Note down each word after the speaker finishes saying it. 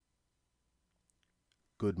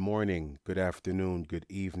Good morning, good afternoon, good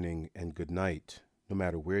evening, and good night. No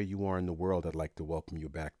matter where you are in the world, I'd like to welcome you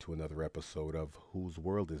back to another episode of Whose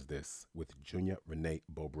World Is This with Junya Renee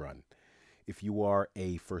Bobrun. If you are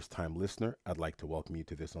a first time listener, I'd like to welcome you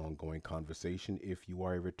to this ongoing conversation. If you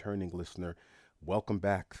are a returning listener, welcome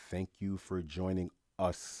back. Thank you for joining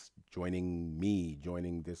us, joining me,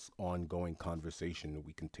 joining this ongoing conversation that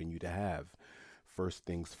we continue to have. First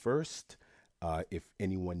things first, if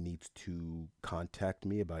anyone needs to contact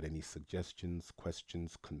me about any suggestions,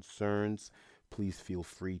 questions, concerns, please feel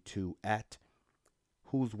free to at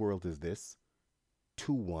whose world is this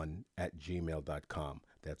 21 at gmail.com.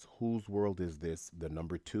 That's whose world is this, the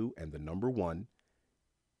number two and the number one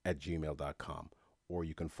at gmail.com. Or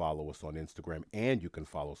you can follow us on Instagram, and you can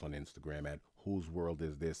follow us on Instagram at whose world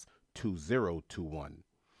is this 2021.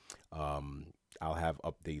 Um, I'll have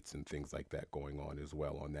updates and things like that going on as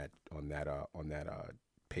well on that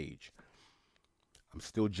page. I'm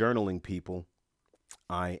still journaling, people.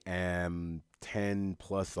 I am 10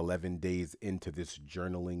 plus 11 days into this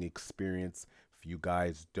journaling experience. If you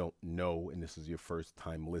guys don't know, and this is your first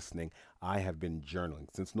time listening, I have been journaling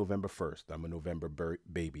since November 1st. I'm a November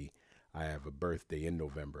baby. I have a birthday in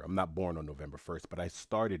November. I'm not born on November 1st, but I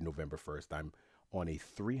started November 1st. I'm on a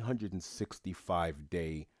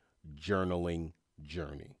 365-day journaling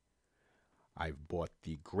journey. I've bought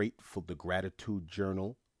the Gratitude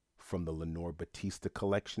Journal from the Lenore Batista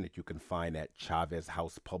collection that you can find at Chavez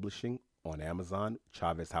House Publishing on Amazon.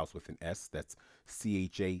 Chavez House with an S. That's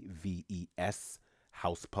Chaves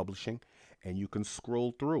House Publishing. And you can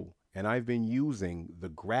scroll through. And I've been using the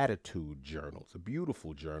Gratitude Journal. It's a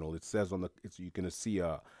beautiful journal. It says you can see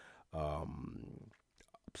um,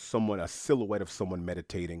 a silhouette of someone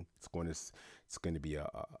meditating. It's going to be a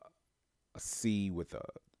sea with a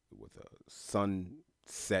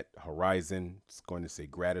sunset horizon. It's going to say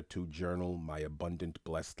Gratitude Journal, My Abundant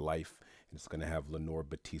Blessed Life. And it's going to have Lenore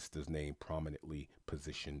Batista's name prominently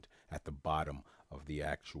positioned at the bottom of the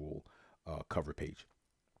actual cover page.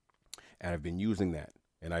 And I've been using that.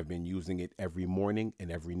 And I've been using it every morning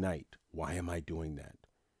and every night. Why am I doing that?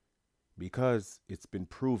 Because it's been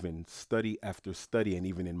proven, study after study, and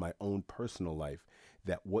even in my own personal life,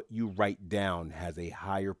 that what you write down has a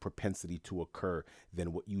higher propensity to occur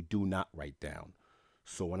than what you do not write down.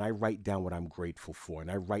 So when I write down what I'm grateful for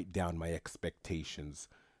and I write down my expectations,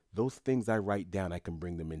 those things I write down, I can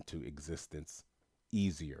bring them into existence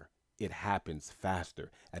easier. It happens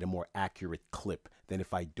faster at a more accurate clip than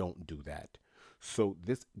if I don't do that. So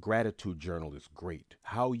this gratitude journal is great.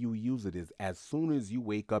 How you use it is as soon as you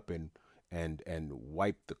wake up and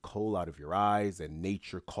wipe the coal out of your eyes and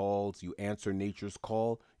nature calls, you answer nature's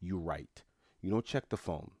call, you write. You don't check the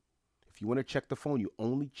phone. If you want to check the phone, you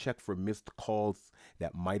only check for missed calls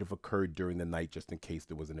that might have occurred during the night just in case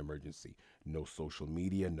there was an emergency. No social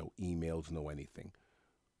media, no emails, no anything.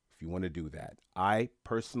 If you want to do that, I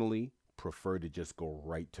personally prefer to just go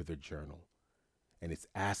right to the journal. And it's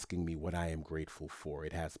asking me what I am grateful for.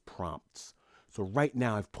 It has prompts. So right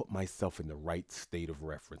now, I've put myself in the right state of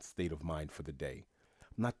reference, state of mind for the day.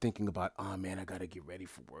 I'm not thinking about, oh man, I gotta get ready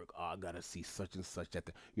for work. Oh, I gotta see such and such at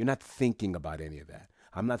the. You're not thinking about any of that.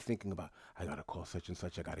 I'm not thinking about, I gotta call such and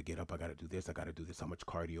such. I gotta get up. I gotta do this. I gotta do this. How much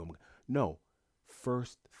cardio? No.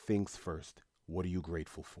 First things first. What are you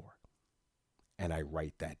grateful for? And I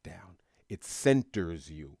write that down. It centers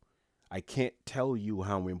you. I can't tell you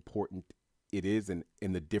how important it is and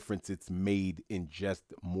the difference it's made in just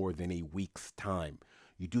more than a week's time.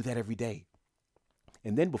 You do that every day.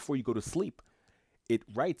 And then before you go to sleep, it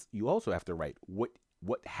writes, you also have to write what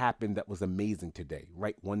happened that was amazing today.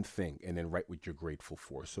 Write one thing and then write what you're grateful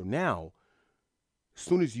for. So now, as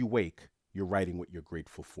soon as you wake, you're writing what you're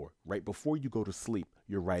grateful for. Right before you go to sleep,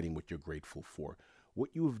 you're writing what you're grateful for. What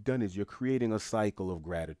you have done is you're creating a cycle of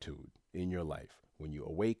gratitude in your life when you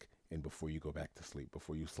awake and before you go back to sleep,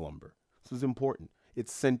 before you slumber. This is important. It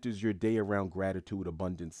centers your day around gratitude,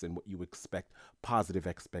 abundance, and what you expect, positive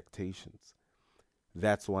expectations.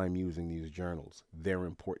 That's why I'm using these journals. They're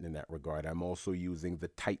important in that regard. I'm also using the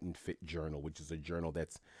Titan Fit journal, which is a journal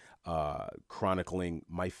that's chronicling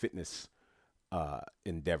my fitness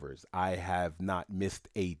endeavors. I have not missed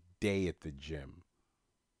a day at the gym.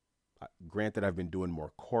 Granted, I've been doing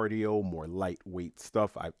more cardio, more lightweight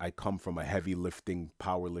stuff. I come from a heavy lifting,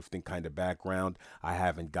 powerlifting kind of background. I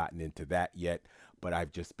haven't gotten into that yet, but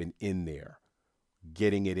I've just been in there,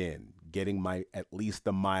 getting it in, getting my at least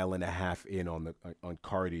a mile and a half in on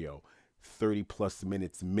cardio, 30 plus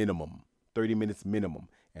minutes minimum, 30 minutes minimum,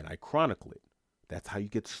 and I chronicle it. That's how you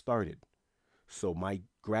get started. So my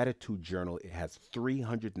gratitude journal, it has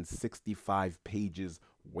 365 pages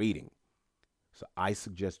waiting. So I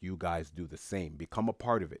suggest you guys do the same. Become a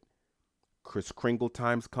part of it. Kris Kringle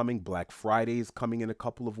time's coming. Black Friday is coming in a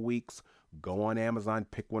couple of weeks. Go on Amazon,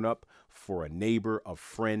 pick one up for a neighbor, a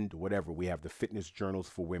friend, whatever. We have the fitness journals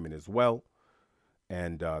for women as well,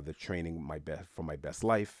 and the training my best for my best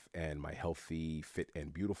life and my healthy, fit,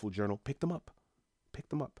 and beautiful journal. Pick them up. Pick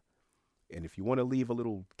them up. And if you want to leave a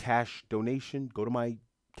little cash donation, go to my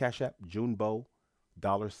Cash App, Junbeau,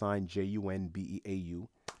 $JUNBEAU.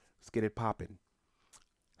 Let's get it popping.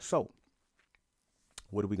 So,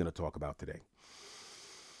 what are we going to talk about today?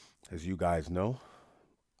 As you guys know,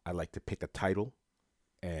 I like to pick a title,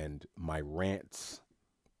 and my rants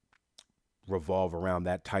revolve around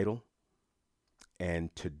that title.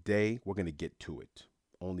 And today we're going to get to it,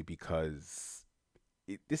 only because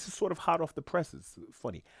this is sort of hot off the press. It's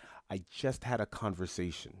funny. I just had a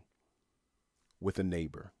conversation with a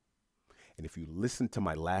neighbor. And if you listen to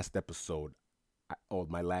my last episode, or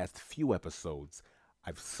my last few episodes,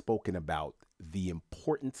 I've spoken about the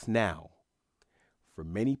importance now for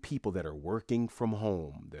many people that are working from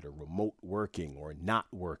home, that are remote working or not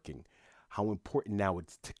working, how important now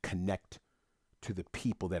it's to connect to the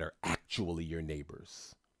people that are actually your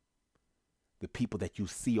neighbors. The people that you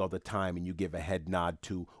see all the time and you give a head nod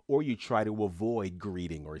to, or you try to avoid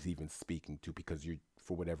greeting or even speaking to because you,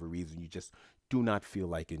 for whatever reason, you just do not feel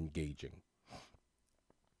like engaging.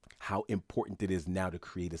 How important it is now to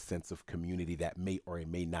create a sense of community that may or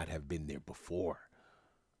may not have been there before.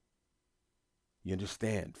 You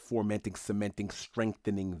understand? Fomenting, cementing,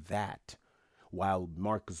 strengthening that. While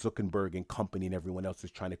Mark Zuckerberg and company and everyone else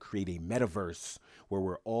is trying to create a metaverse where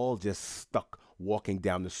we're all just stuck walking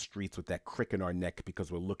down the streets with that crick in our neck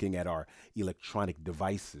because we're looking at our electronic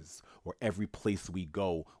devices, or every place we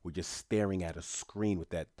go, we're just staring at a screen with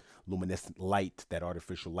that luminescent light, that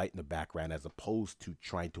artificial light in the background, as opposed to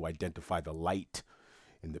trying to identify the light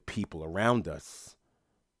in the people around us.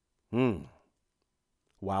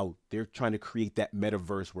 While they're trying to create that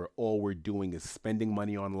metaverse where all we're doing is spending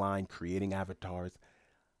money online, creating avatars,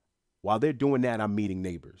 while they're doing that, I'm meeting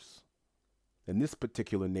neighbors. And this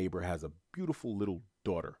particular neighbor has a beautiful little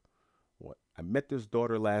daughter. I met this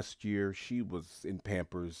daughter last year. She was in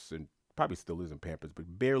Pampers and probably still is in Pampers,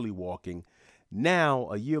 but barely walking. Now,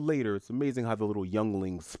 a year later, it's amazing how the little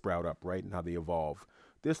younglings sprout up, right? And how they evolve.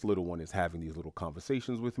 This little one is having these little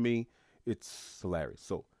conversations with me. It's hilarious.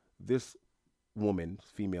 So this woman,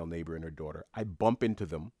 female neighbor, and her daughter, I bump into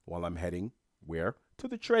them while I'm heading where? To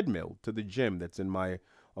the treadmill, to the gym that's in my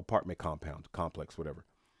apartment complex, whatever.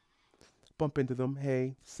 Bump into them.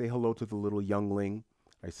 Hey, say hello to the little youngling.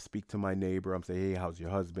 I speak to my neighbor. I'm saying, hey, how's your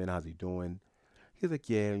husband? How's he doing? He's like,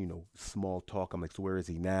 yeah, small talk. I'm like, so where is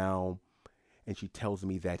he now? And she tells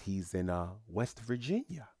me that he's in West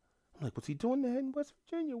Virginia. I'm like, what's he doing there in West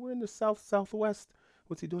Virginia? We're in the southwest.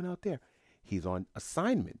 What's he doing out there? He's on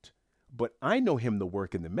assignment. But I know him to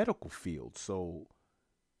work in the medical field. So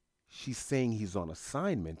she's saying he's on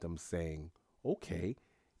assignment. I'm saying, okay,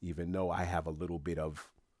 even though I have a little bit of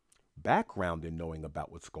background in knowing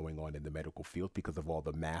about what's going on in the medical field because of all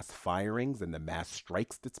the mass firings and the mass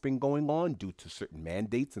strikes that's been going on due to certain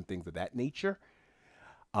mandates and things of that nature.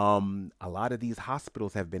 A lot of these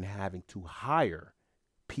hospitals have been having to hire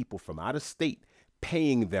people from out of state,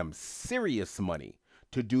 paying them serious money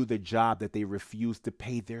to do the job that they refuse to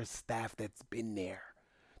pay their staff that's been there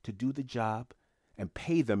to do the job, and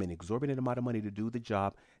pay them an exorbitant amount of money to do the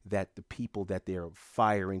job that the people that they're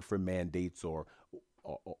firing for mandates or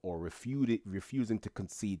refusing to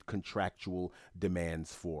concede contractual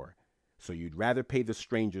demands for. So you'd rather pay the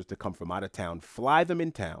strangers to come from out of town, fly them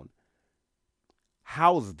in town,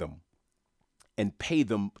 house them, and pay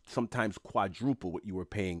them sometimes quadruple what you were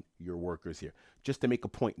paying your workers here, just to make a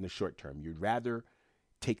point in the short term. You'd rather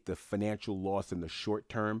take the financial loss in the short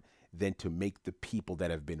term than to make the people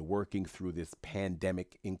that have been working through this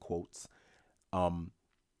pandemic, in quotes,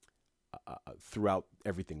 throughout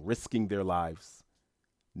everything, risking their lives,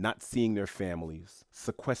 not seeing their families,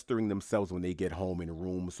 sequestering themselves when they get home in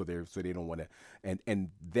rooms so they don't want to, and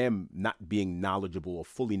them not being knowledgeable or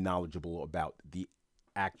fully knowledgeable about the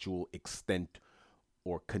actual extent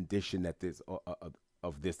or condition that this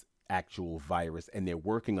of this actual virus, and they're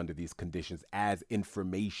working under these conditions as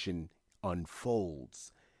information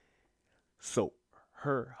unfolds. So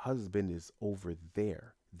her husband is over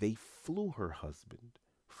there. They flew her husband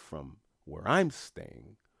from where I'm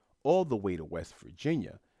staying all the way to West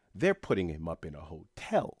Virginia. They're putting him up in a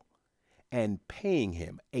hotel and paying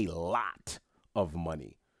him a lot of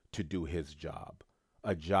money to do his job,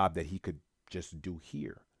 a job that he could just do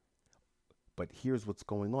here. But here's what's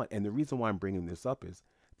going on. And the reason why I'm bringing this up is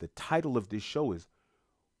the title of this show is,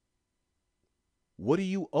 What Are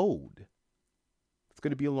You Owed? It's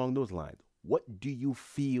going to be along those lines. What do you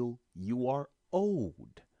feel you are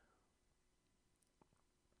owed?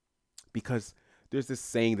 Because there's this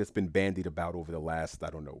saying that's been bandied about over the last, I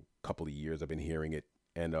don't know, couple of years. I've been hearing it,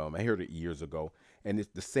 and I heard it years ago. And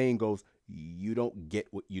the saying goes, "You don't get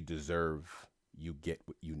what you deserve; you get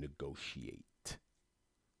what you negotiate."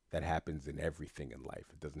 That happens in everything in life.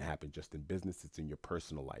 It doesn't happen just in business, it's in your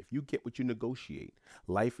personal life. You get what you negotiate.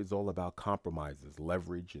 Life is all about compromises,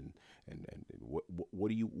 leverage, and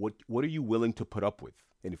what are you willing to put up with?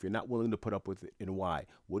 And if you're not willing to put up with it, and why?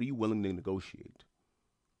 What are you willing to negotiate?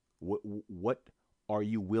 What are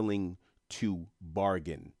you willing to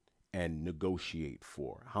bargain and negotiate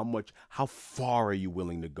for? How far are you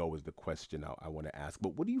willing to go is the question I want to ask.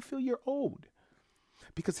 But what do you feel you're owed?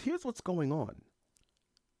 Because here's what's going on.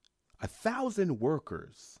 1,000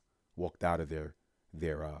 workers walked out of their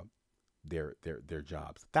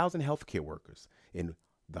jobs. 1,000 healthcare workers in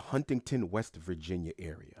the Huntington, West Virginia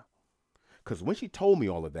area. Because when she told me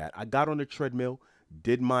all of that, I got on the treadmill,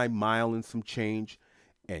 did my mile and some change,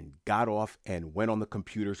 and got off and went on the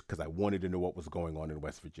computers because I wanted to know what was going on in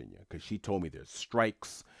West Virginia. Because she told me there's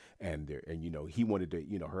strikes, and he wanted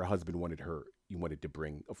to, her husband he wanted to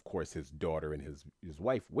bring, of course, his daughter and his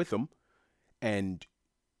wife with him, and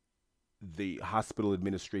the hospital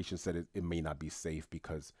administration said it may not be safe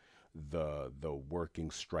because the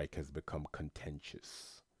working strike has become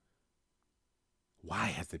contentious. Why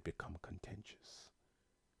has it become contentious?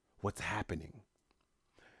 What's happening?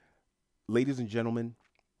 Ladies and gentlemen,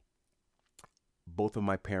 both of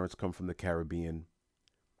my parents come from the Caribbean.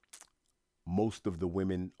 Most of the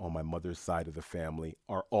women on my mother's side of the family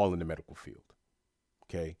are all in the medical field.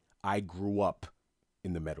 Okay? I grew up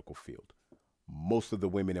in the medical field. Most of the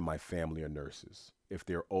women in my family are nurses. If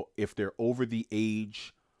they're over the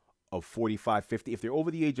age of 45, 50, if they're over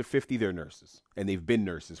the age of 50, they're nurses. And they've been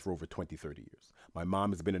nurses for over 20, 30 years. My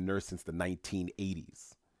mom has been a nurse since the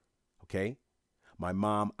 1980s. Okay? My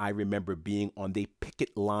mom, I remember being on the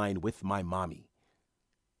picket line with my mommy.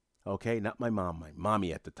 Okay? Not my mom, my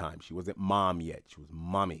mommy at the time. She wasn't mom yet. She was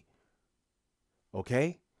mommy.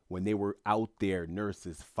 Okay? When they were out there,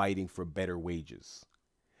 nurses fighting for better wages.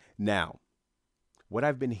 Now, what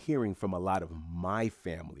I've been hearing from a lot of my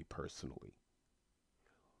family personally,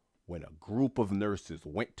 when a group of nurses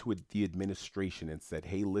went to the administration and said,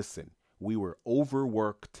 hey, listen, we were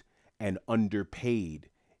overworked and underpaid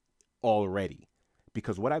already.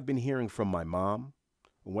 Because what I've been hearing from my mom,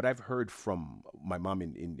 and what I've heard from my mom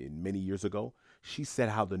in many years ago, she said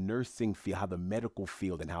how the nursing field, how the medical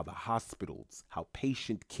field, and how the hospitals, how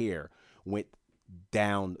patient care went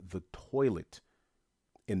down the toilet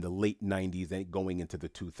in the late 90s and going into the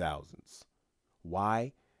 2000s.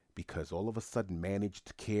 Why? Because all of a sudden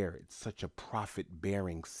managed care, it's such a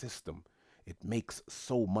profit-bearing system. It makes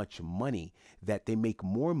so much money that they make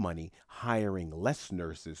more money hiring less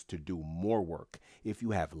nurses to do more work. If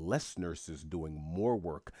you have less nurses doing more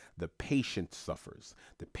work, the patient suffers.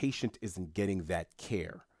 The patient isn't getting that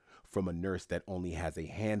care from a nurse that only has a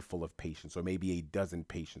handful of patients or maybe a dozen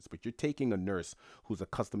patients. But you're taking a nurse who's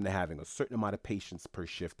accustomed to having a certain amount of patients per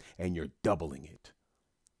shift and you're doubling it.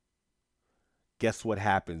 Guess what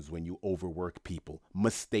happens when you overwork people?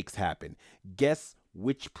 Mistakes happen. Guess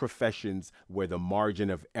which professions where the margin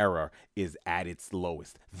of error is at its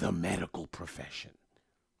lowest? The medical profession.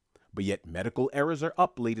 But yet medical errors are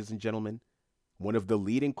up, ladies and gentlemen. One of the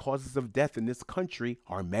leading causes of death in this country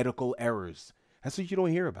are medical errors. That's what you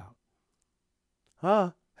don't hear about.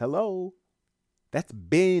 Hello? That's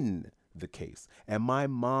been the case. And my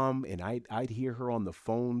mom, and I'd hear her on the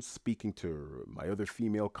phone speaking to my other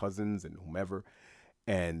female cousins and whomever,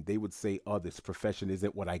 and they would say, oh, this profession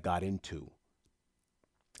isn't what I got into.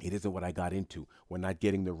 It isn't what I got into. We're not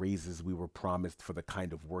getting the raises we were promised for the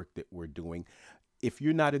kind of work that we're doing. If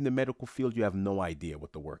you're not in the medical field, you have no idea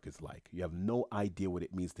what the work is like. You have no idea what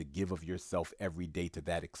it means to give of yourself every day to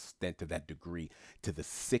that extent, to that degree, to the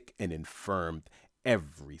sick and infirmed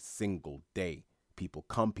every single day. People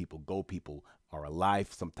come, people go, people are alive.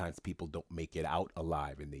 Sometimes people don't make it out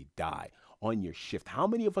alive and they die on your shift. How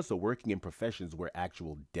many of us are working in professions where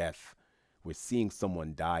actual death, we're seeing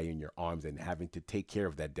someone die in your arms and having to take care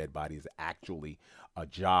of that dead body is actually a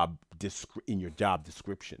job in your job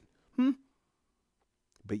description?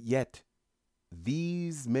 But yet,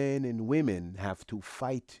 these men and women have to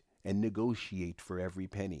fight and negotiate for every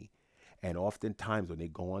penny. And oftentimes when they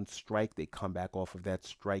go on strike, they come back off of that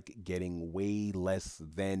strike getting way less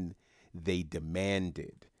than they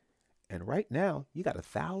demanded. And right now, you got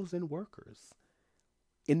 1,000 workers.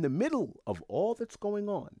 In the middle of all that's going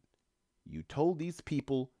on, you told these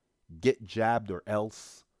people, get jabbed or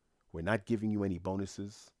else. We're not giving you any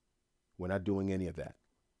bonuses. We're not doing any of that.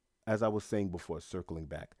 As I was saying before, circling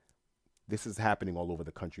back, this is happening all over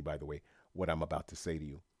the country, by the way, what I'm about to say to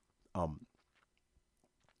you. Um,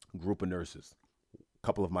 Group of nurses, a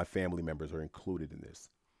couple of my family members are included in this.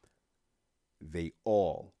 They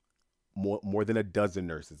all, more than a dozen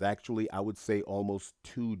nurses, actually, I would say almost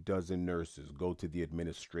 2 dozen nurses go to the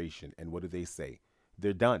administration. And what do they say?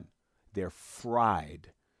 They're done. They're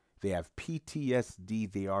fried. They have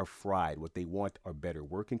PTSD. They are fried. What they want are better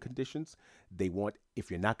working conditions. They want,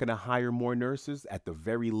 if you're not going to hire more nurses, at the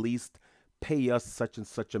very least, pay us such and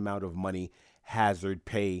such amount of money, hazard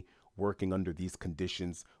pay, working under these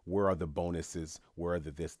conditions. Where are the bonuses? Where are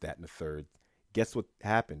the this, that, and the third? Guess what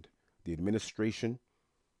happened? The administration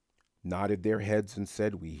nodded their heads and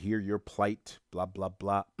said, "We hear your plight, blah, blah,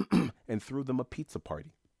 blah," and threw them a pizza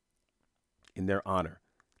party in their honor.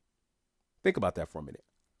 Think about that for a minute.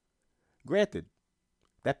 Granted,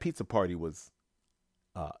 that pizza party was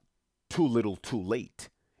uh, too little, too late.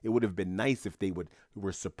 It would have been nice if they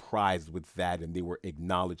were surprised with that and they were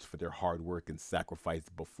acknowledged for their hard work and sacrifice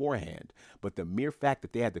beforehand. But the mere fact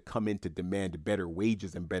that they had to come in to demand better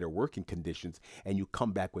wages and better working conditions, and you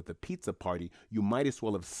come back with a pizza party, you might as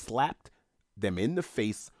well have slapped them in the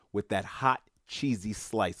face with that hot, cheesy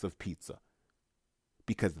slice of pizza,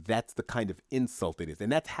 because that's the kind of insult it is.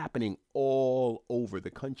 And that's happening all over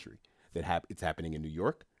the country. It's happening in New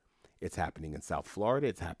York. It's happening in South Florida.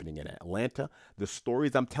 It's happening in Atlanta. The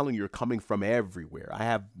stories I'm telling you are coming from everywhere. I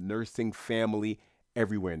have nursing family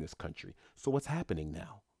everywhere in this country. So what's happening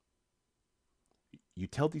now? You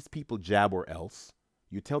tell these people jab or else.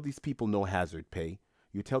 You tell these people no hazard pay.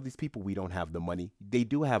 You tell these people we don't have the money. They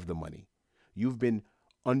do have the money. You've been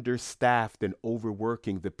understaffed and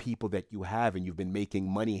overworking the people that you have, and you've been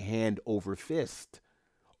making money hand over fist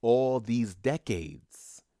all these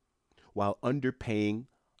decades while underpaying,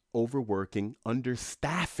 overworking,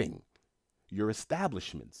 understaffing your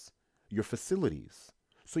establishments, your facilities.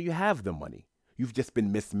 So you have the money. You've just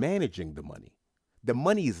been mismanaging the money. The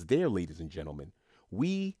money is there, ladies and gentlemen.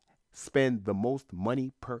 We spend the most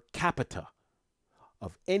money per capita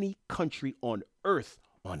of any country on earth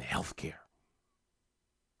on healthcare.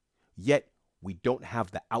 Yet we don't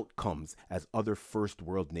have the outcomes as other first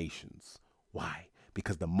world nations. Why?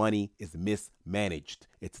 Because the money is mismanaged.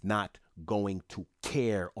 It's not going to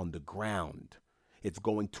care on the ground. It's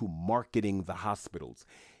going to marketing the hospitals.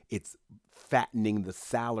 It's fattening the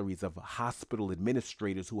salaries of hospital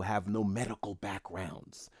administrators who have no medical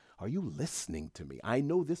backgrounds. Are you listening to me? I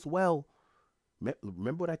know this well.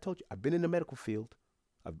 Remember what I told you? I've been in the medical field.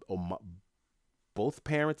 Both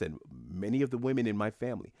parents and many of the women in my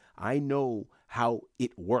family. I know how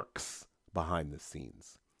it works behind the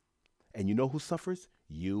scenes. And you know who suffers?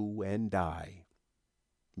 You and I.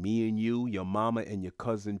 Me and you, your mama and your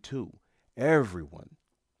cousin too. Everyone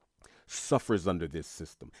suffers under this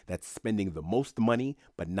system that's spending the most money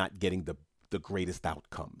but not getting the greatest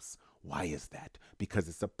outcomes. Why is that? Because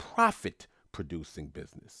it's a profit producing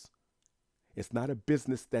business. It's not a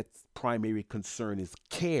business that's primary concern is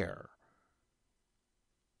care.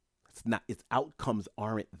 It's not, its outcomes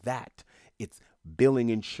aren't that. It's billing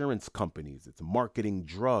insurance companies, it's marketing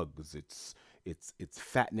drugs, it's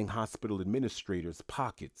fattening hospital administrators'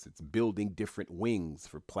 pockets, it's building different wings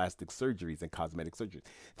for plastic surgeries and cosmetic surgeries.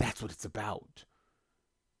 That's what it's about.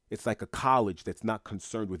 It's like a college that's not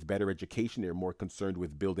concerned with better education. They're more concerned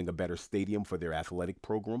with building a better stadium for their athletic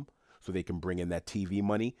program so they can bring in that TV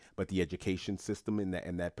money. But the education system in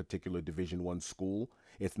that particular Division One school,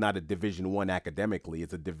 it's not a Division One academically,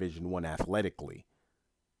 it's a Division One athletically.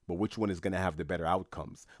 But which one is going to have the better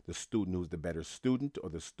outcomes? The student who's the better student, or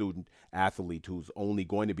the student athlete who's only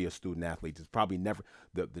going to be a student athlete? It's probably never,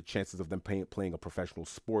 the chances of them playing a professional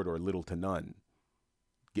sport are little to none,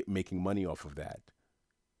 making money off of that.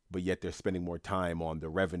 But yet they're spending more time on the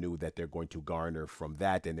revenue that they're going to garner from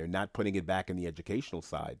that, and they're not putting it back in the educational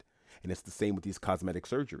side. And it's the same with these cosmetic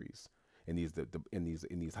surgeries in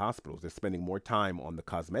these hospitals. They're spending more time on the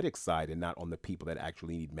cosmetic side and not on the people that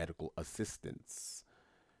actually need medical assistance.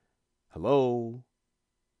 Hello?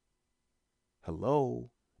 Hello?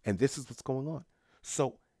 And this is what's going on.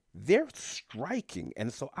 So they're striking.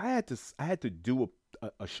 And so I had to do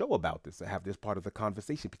a show about this, to have this part of the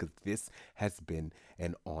conversation, because this has been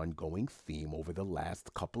an ongoing theme over the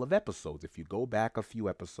last couple of episodes. If you go back a few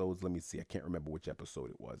episodes, let me see, I can't remember which episode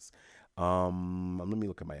it was. Let me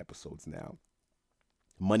look at my episodes now.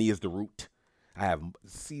 Money is the root. I have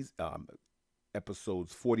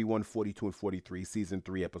episodes 41, 42, and 43, season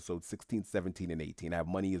 3, episodes 16, 17, and 18. I have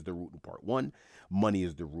Money is the Root in part 1, Money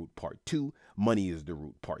is the Root part 2, Money is the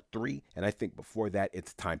Root part 3, and I think before that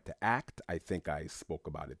it's Time to Act. I think I spoke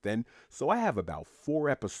about it then. So I have about 4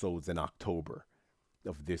 episodes in October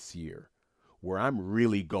of this year where I'm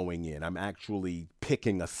really going in. I'm actually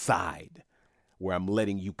picking a side where I'm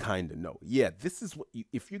letting you kind of know. Yeah, this is what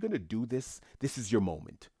if you're going to do this, this is your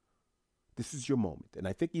moment. This is your moment. And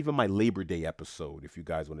I think even my Labor Day episode, if you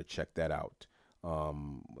guys want to check that out,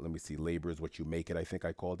 let me see, Labor is What You Make It, I think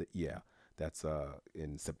I called it. Yeah, that's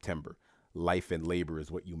in September. Life and Labor is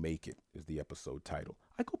What You Make It is the episode title.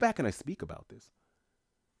 I go back and I speak about this.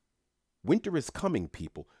 Winter is coming,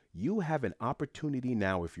 people. You have an opportunity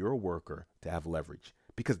now, if you're a worker, to have leverage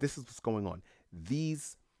because this is what's going on. The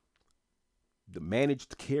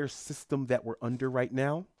managed care system that we're under right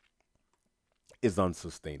now is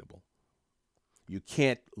unsustainable. You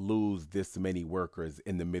can't lose this many workers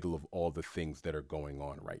in the middle of all the things that are going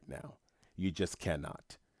on right now. You just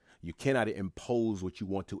cannot. You cannot impose what you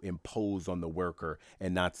want to impose on the worker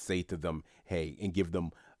and not say to them, hey, and give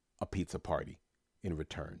them a pizza party in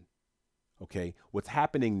return. Okay? What's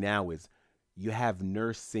happening now is you have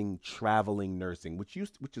nursing, traveling nursing, which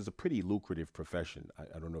is a pretty lucrative profession.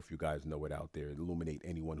 I don't know if you guys know it out there. Illuminate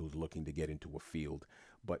anyone who's looking to get into a field.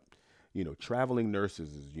 But, traveling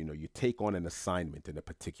nurses is, you take on an assignment in a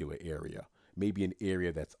particular area, maybe an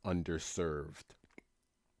area that's underserved.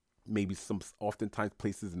 Maybe oftentimes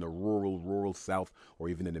places in the rural South or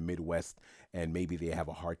even in the Midwest, and maybe they have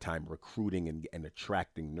a hard time recruiting and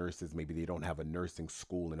attracting nurses. Maybe they don't have a nursing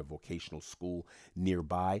school and a vocational school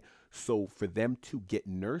nearby. So for them to get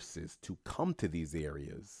nurses to come to these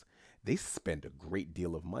areas, they spend a great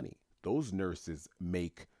deal of money. Those nurses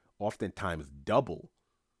make oftentimes double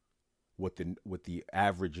what the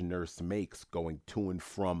average nurse makes going to and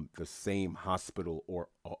from the same hospital or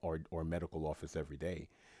medical office every day.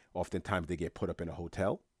 Oftentimes they get put up in a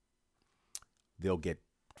hotel. They'll get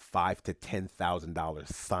 $5,000 to $10,000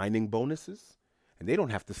 signing bonuses, and they don't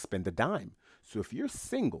have to spend a dime. So if you're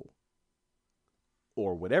single,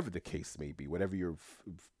 or whatever the case may be, whatever your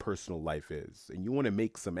personal life is, and you want to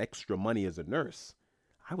make some extra money as a nurse,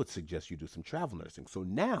 I would suggest you do some travel nursing. So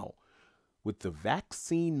now, with the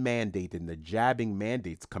vaccine mandate and the jabbing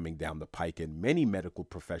mandates coming down the pike, and many medical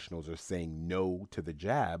professionals are saying no to the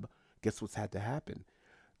jab, guess what's had to happen?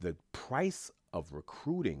 The price of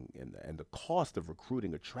recruiting and the cost of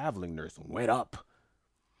recruiting a traveling nurse went up.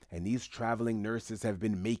 And these traveling nurses have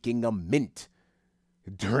been making a mint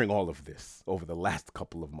during all of this over the last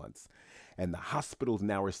couple of months. And the hospitals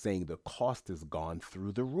now are saying the cost has gone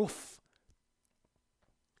through the roof.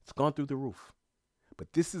 It's gone through the roof.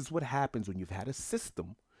 But this is what happens when you've had a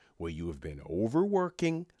system where you have been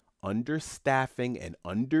overworking, understaffing, and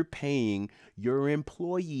underpaying your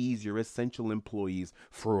employees, your essential employees,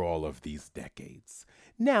 for all of these decades.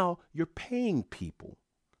 Now you're paying people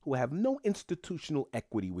who have no institutional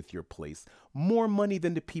equity with your place more money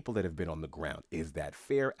than the people that have been on the ground. Is that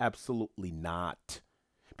fair? Absolutely not.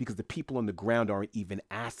 Because the people on the ground aren't even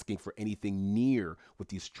asking for anything near what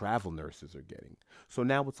these travel nurses are getting. So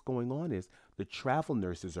now what's going on is the travel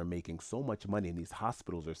nurses are making so much money, and these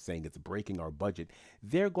hospitals are saying it's breaking our budget.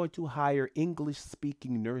 They're going to hire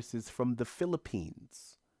English-speaking nurses from the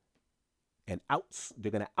Philippines, and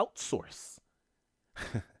they're going to outsource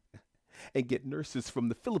and get nurses from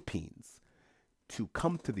the Philippines to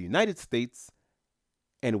come to the United States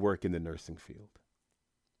and work in the nursing field.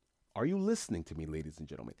 Are you listening to me, ladies and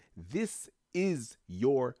gentlemen? This is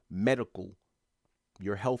your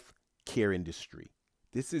your health care industry.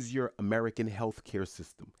 This is your American healthcare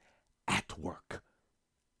system at work.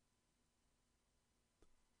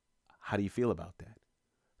 How do you feel about that?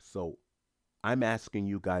 So I'm asking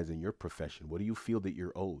you guys in your profession, what do you feel that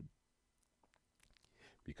you're owed?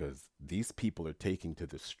 Because these people are taking to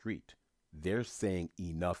the street. They're saying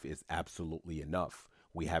enough is absolutely enough.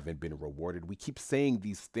 We haven't been rewarded. We keep saying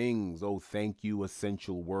these things. Oh, thank you,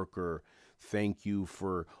 essential worker. Thank you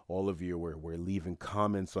for all of you. We're leaving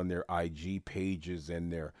comments on their IG pages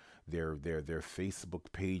and their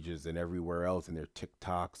Facebook pages and everywhere else, and their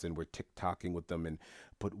TikToks, and we're TikToking with them.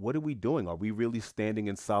 But what are we doing? Are we really standing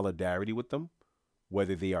in solidarity with them?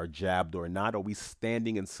 Whether they are jabbed or not, are we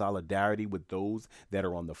standing in solidarity with those that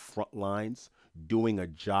are on the front lines doing a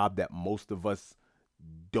job that most of us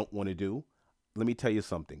don't want to do? Let me tell you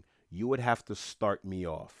something. You would have to start me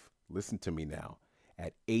off, listen to me now,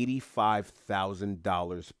 at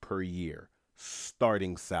 $85,000 per year,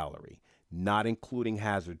 starting salary, not including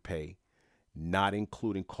hazard pay, not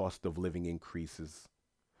including cost of living increases.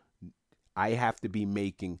 I have to be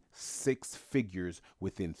making six figures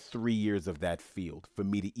within 3 years of that field for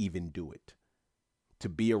me to even do it. To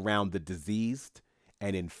be around the diseased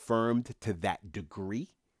and infirmed to that degree,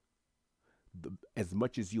 as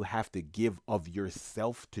much as you have to give of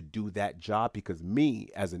yourself to do that job, because me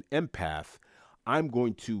as an empath, I'm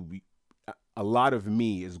going to be, a lot of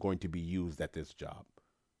me is going to be used at this job.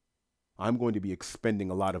 I'm going to be expending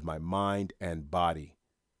a lot of my mind and body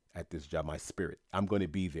at this job, my spirit. I'm going to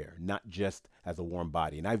be there, not just as a warm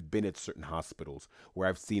body. And I've been at certain hospitals where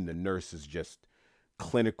I've seen the nurses just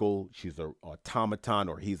clinical. She's an automaton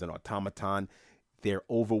or he's an automaton. They're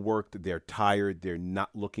overworked, they're tired, they're not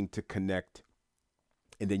looking to connect.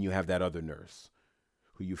 And then you have that other nurse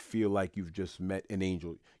who you feel like you've just met an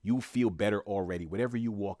angel. You feel better already. Whatever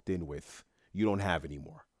you walked in with, you don't have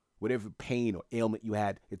anymore. Whatever pain or ailment you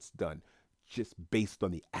had, it's done. Just based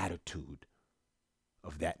on the attitude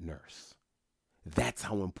of that nurse. That's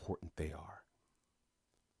how important they are.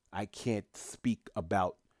 I can't speak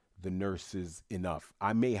about the nurses enough.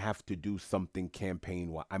 I may have to do something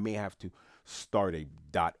campaign. I may have to start a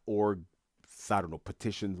 .org, I don't know,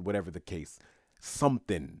 petitions, whatever the case,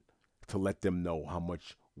 something to let them know how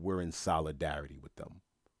much we're in solidarity with them.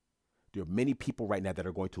 There are many people right now that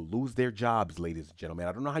are going to lose their jobs, ladies and gentlemen.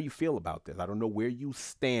 I don't know how you feel about this. I don't know where you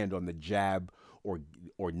stand on the jab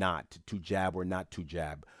or not, to jab or not to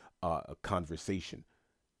jab conversation.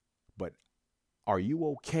 But are you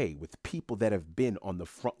okay with people that have been on the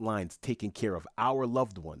front lines taking care of our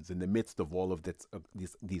loved ones in the midst of all of this,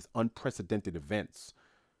 these unprecedented events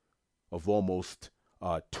of almost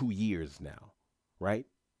 2 years now, right?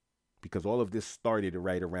 Because all of this started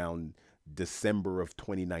right around December of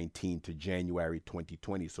 2019 to January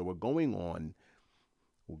 2020. So we're going on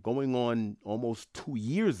almost 2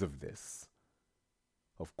 years of this,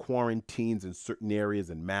 of quarantines in certain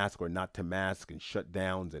areas and mask or not to mask and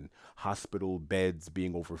shutdowns and hospital beds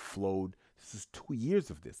being overflowed. This is 2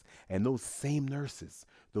 years of this. And those same nurses,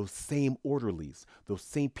 those same orderlies, those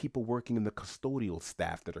same people working in the custodial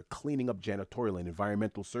staff that are cleaning up janitorial and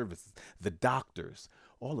environmental services, the doctors,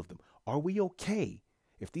 all of them. Are we okay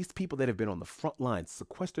if these people that have been on the front lines,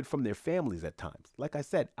 sequestered from their families at times? Like I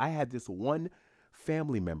said, I had this one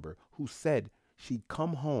family member who said she'd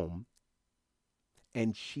come home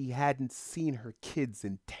and she hadn't seen her kids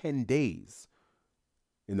in 10 days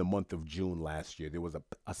in the month of June last year. There was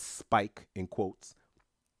a spike, in quotes,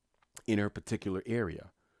 in her particular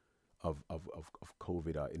area of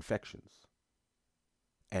COVID infections.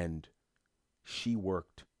 And she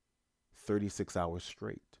worked 36 hours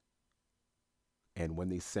straight. And when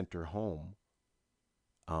they sent her home,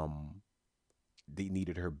 they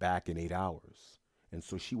needed her back in 8 hours. And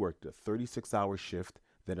so she worked a 36-hour shift,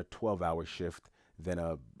 then a 12-hour shift, then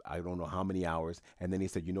I don't know how many hours. And then they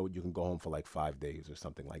said, you know what, you can go home for like 5 days or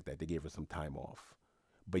something like that. They gave her some time off.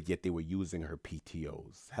 But yet they were using her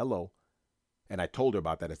PTOs. Hello. And I told her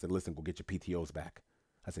about that. I said, listen, go get your PTOs back.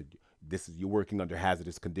 I said, you're working under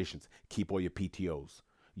hazardous conditions. Keep all your PTOs.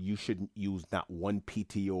 You shouldn't use not one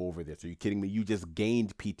PTO over this. Are you kidding me? You just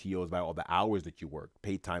gained PTOs by all the hours that you worked.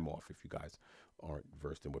 Paid time off, if you guys aren't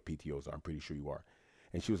versed in what PTOs are. I'm pretty sure you are.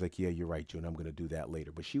 And she was like, yeah, you're right, June. I'm going to do that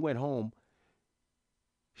later. But she went home.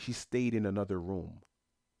 She stayed in another room.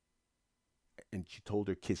 And she told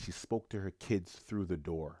her kids, she spoke to her kids through the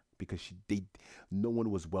door because no one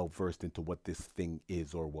was well versed into what this thing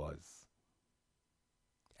is or was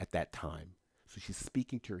at that time. So she's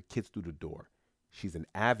speaking to her kids through the door. She's an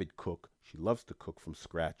avid cook. She loves to cook from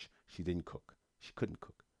scratch. She didn't cook. She couldn't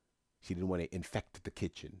cook. She didn't want to infect the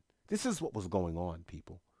kitchen. This is what was going on,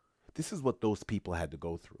 people. This is what those people had to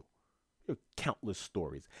go through. There are countless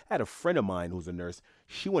stories. I had a friend of mine who's a nurse.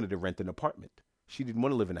 She wanted to rent an apartment. She didn't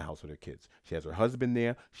want to live in a house with her kids. She has her husband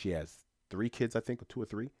there. She has 3 kids, I think, or 2 or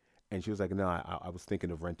 3. And she was like, no, I was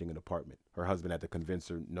thinking of renting an apartment. Her husband had to convince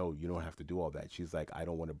her, no, you don't have to do all that. She's like, I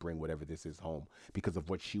don't want to bring whatever this is home because of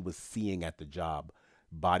what she was seeing at the job.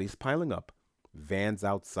 Bodies piling up, vans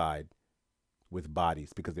outside with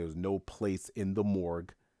bodies because there was no place in the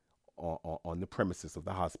morgue on the premises of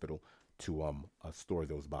the hospital to store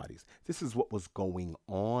those bodies. This is what was going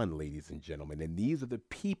on, ladies and gentlemen. And these are the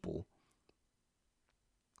people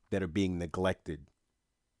that are being neglected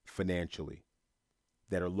financially,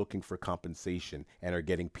 that are looking for compensation and are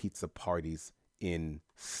getting pizza parties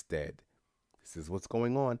instead. This is what's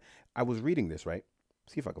going on. I was reading this, right?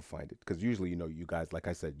 See if I can find it. Because usually, you guys, like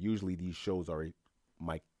I said, usually these shows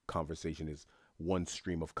my conversation is one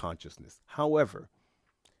stream of consciousness. However,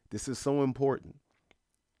 this is so important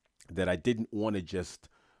that I didn't want to just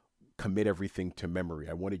commit everything to memory.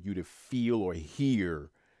 I wanted you to feel or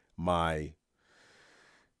hear my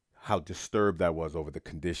how disturbed I was over the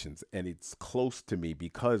conditions. And it's close to me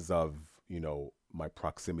because of, my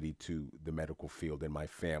proximity to the medical field and my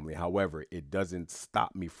family. However, it doesn't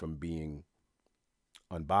stop me from being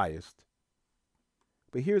unbiased.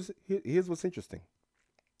 But here's what's interesting.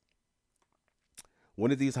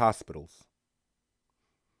 One of these hospitals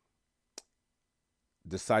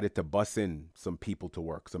decided to bus in some people to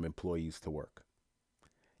work, some employees to work.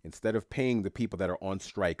 Instead of paying the people that are on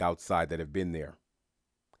strike outside that have been there,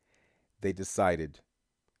 they decided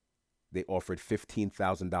they offered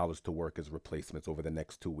 $15,000 to work as replacements over the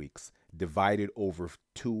next 2 weeks. Divided over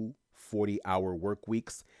two 40-hour work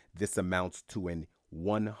weeks, this amounts to an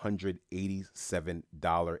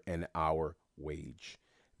 $187 an hour wage.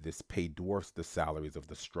 This pay dwarfs the salaries of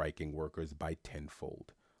the striking workers by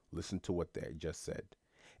tenfold. Listen to what they just said.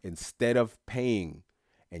 Instead of paying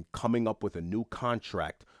and coming up with a new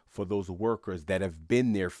contract for those workers that have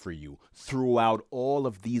been there for you throughout all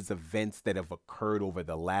of these events that have occurred over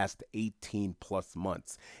the last 18 plus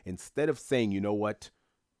months, instead of saying, you know what,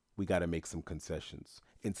 we got to make some concessions.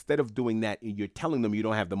 Instead of doing that, you're telling them you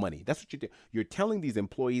don't have the money. That's what you do. You're telling these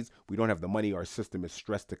employees, we don't have the money. Our system is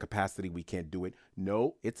stressed to capacity. We can't do it.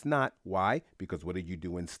 No, it's not. Why? Because what did you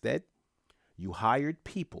do instead? You hired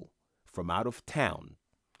people from out of town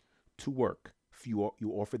to work. You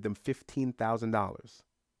offered them $15,000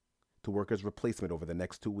 to work as replacement over the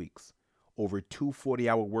next 2 weeks. Over two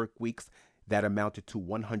 40-hour work weeks, that amounted to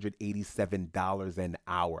 $187 an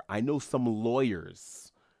hour. I know some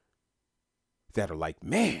lawyers that are like,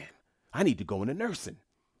 man, I need to go into nursing.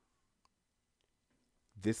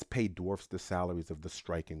 This pay dwarfs the salaries of the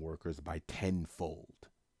striking workers by tenfold.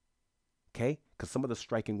 Okay? Because some of the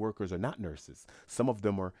striking workers are not nurses. Some of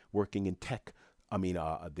them are working in tech.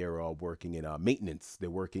 They're working in maintenance. They're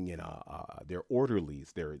working in, they're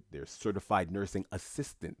orderlies. They're certified nursing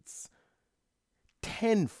assistants.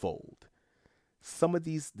 Tenfold.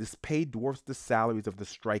 This pay dwarfs the salaries of the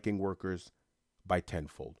striking workers by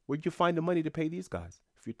tenfold. Where'd you find the money to pay these guys?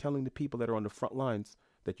 If you're telling the people that are on the front lines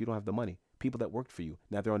that you don't have the money, people that worked for you,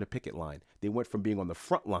 now they're on the picket line. They went from being on the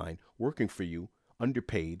front line, working for you,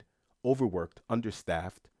 underpaid, overworked,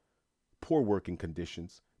 understaffed, poor working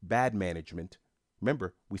conditions, bad management.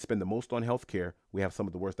 Remember, we spend the most on healthcare. We have some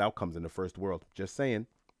of the worst outcomes in the first world. Just saying.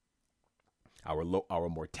 Our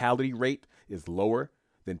mortality rate is lower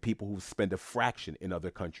than people who spend a fraction in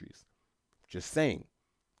other countries. Just saying.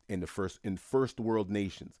 In first world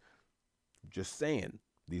nations. Just saying.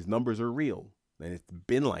 These numbers are real. And it's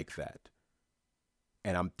been like that.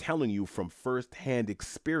 And I'm telling you from firsthand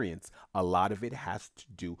experience, a lot of it has to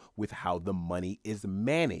do with how the money is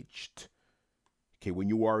managed. Okay, when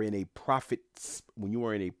you are in a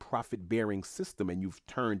profit-bearing system and you've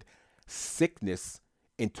turned sickness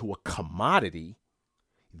into a commodity,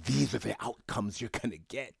 these are the outcomes you're going to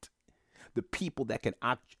get. The people that can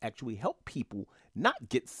actually help people not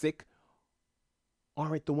get sick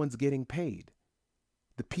aren't the ones getting paid.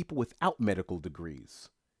 The people without medical degrees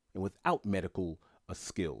and without medical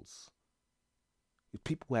skills. The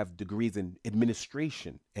people who have degrees in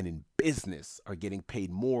administration and in business are getting paid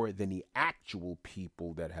more than the actual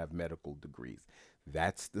people that have medical degrees.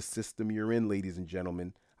 That's the system you're in, ladies and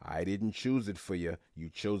gentlemen. I didn't choose it for you. You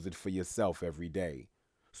chose it for yourself every day.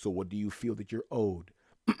 So what do you feel that you're owed?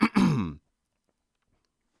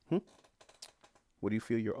 What do you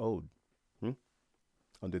feel you're owed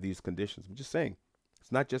under these conditions? I'm just saying.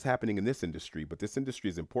 It's not just happening in this industry, but this industry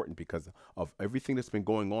is important because of everything that's been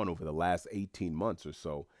going on over the last 18 months or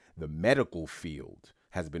so. The medical field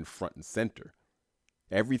has been front and center.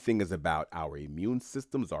 Everything is about our immune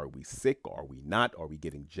systems. Are we sick? Are we not? Are we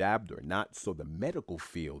getting jabbed or not? So the medical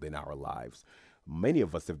field in our lives, many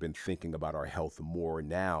of us have been thinking about our health more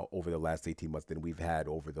now over the last 18 months than we've had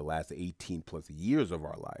over the last 18 plus years of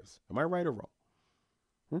our lives. Am I right or wrong?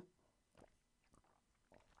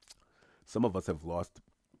 Some of us have lost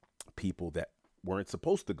people that weren't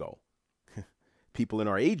supposed to go. People in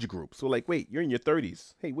our age group. So like, wait, you're in your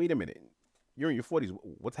 30s. Hey, wait a minute. You're in your 40s.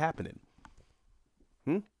 What's happening?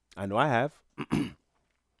 I know I have.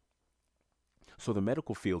 So the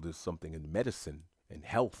medical field is something in medicine and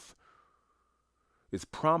health. It's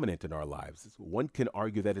prominent in our lives. One can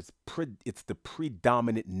argue that it's the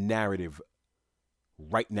predominant narrative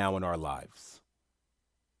right now in our lives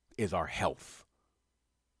is our health.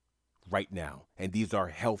 Right now. And these are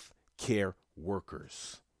health care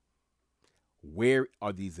workers. Where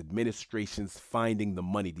are these administrations finding the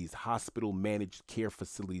money, these hospital managed care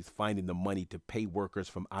facilities finding the money to pay workers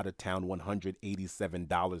from out of town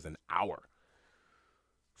 $187 an hour?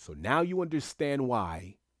 So now you understand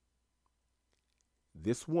why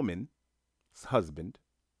this woman's husband,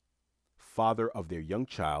 father of their young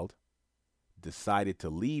child, decided to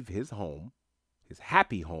leave his home, his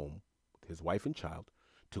happy home, with his wife and child,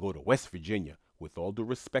 to go to West Virginia. With all due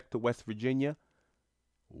respect to West Virginia,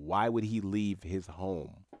 why would he leave his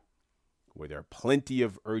home where there are plenty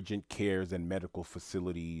of urgent cares and medical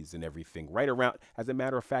facilities and everything right around, as a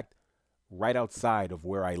matter of fact, right outside of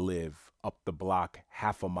where I live, up the block,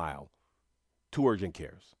 half a mile, two urgent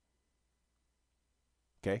cares.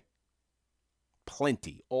 Okay?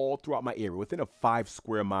 Plenty all throughout my area, within a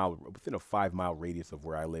 5 mile radius of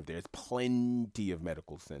where I live. There's plenty of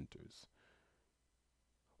medical centers.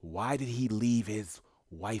 Why did he leave his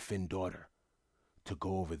wife and daughter to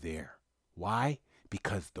go over there? Why?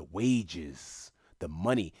 Because the wages, the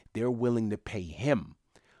money they're willing to pay him.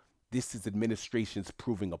 This is administration's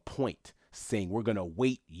proving a point, saying we're going to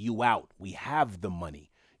wait you out. We have the money.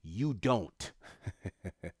 You don't.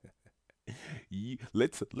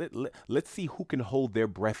 Let's see who can hold their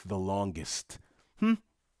breath the longest.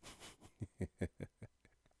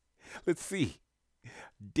 Let's see.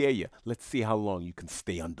 Dare you. Let's see how long you can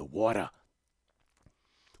stay underwater.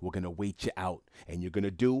 We're going to wait you out, and you're going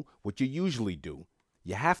to do what you usually do.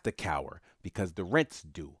 You have to cower because the rent's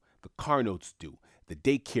due, the car note's due, the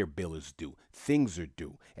daycare bill is due, things are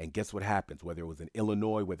due. And guess what happens? Whether it was in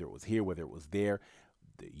Illinois, whether it was here, whether it was there,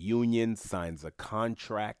 the union signs a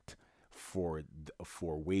contract for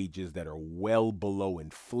wages that are well below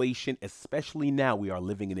inflation. Especially now, we are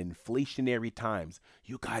living in inflationary times.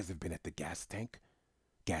 You guys have been at the gas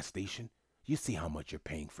station. You see how much you're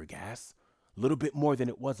paying for gas. A little bit more than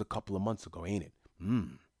it was a couple of months ago, ain't it?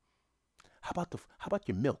 How about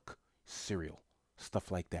your milk, cereal,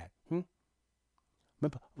 stuff like that?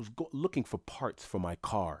 Remember, I was looking for parts for my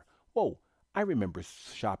car. Whoa, I remember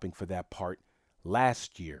shopping for that part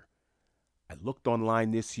last year. I looked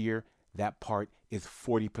online this year. That part is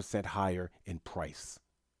 40% higher in price.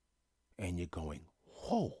 And you're going,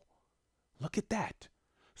 whoa, look at that.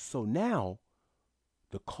 So now,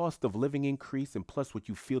 the cost of living increase and plus what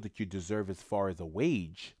you feel that you deserve as far as a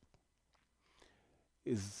wage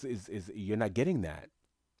is you're not getting that.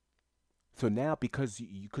 So now, because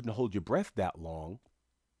you couldn't hold your breath that long,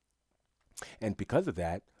 and because of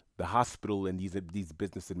that, the hospital and these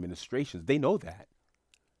business administrations, they know that.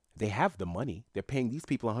 They have the money. They're paying these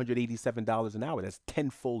people $187 an hour. That's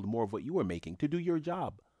tenfold more of what you were making to do your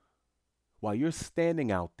job. While you're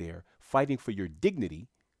standing out there fighting for your dignity,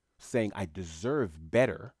 saying, I deserve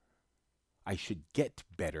better, I should get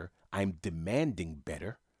better, I'm demanding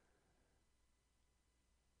better.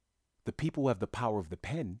 The people who have the power of the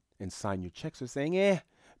pen and sign your checks are saying,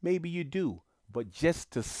 maybe you do, but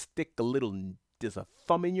just to stick there's a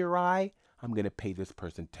thumb in your eye, I'm going to pay this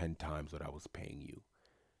person 10 times what I was paying you.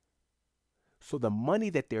 So the money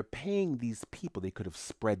that they're paying these people, they could have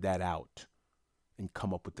spread that out and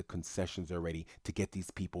come up with the concessions already to get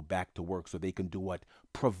these people back to work so they can do what?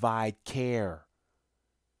 Provide care.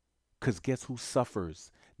 Because guess who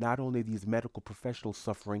suffers? Not only these medical professionals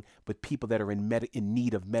suffering, but people that are in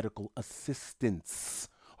need of medical assistance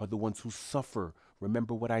are the ones who suffer.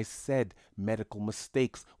 Remember what I said, medical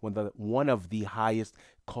mistakes, one of the highest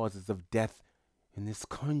causes of death in this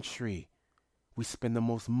country. We spend the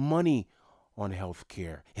most money on health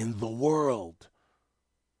care in the world.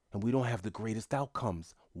 And we don't have the greatest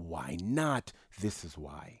outcomes. Why not? This is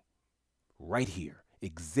why. Right here,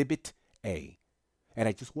 Exhibit A. And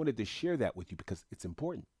I just wanted to share that with you because it's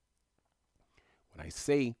important. When I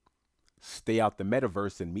say stay out the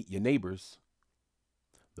metaverse and meet your neighbors,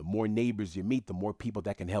 the more neighbors you meet, the more people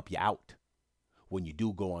that can help you out. When you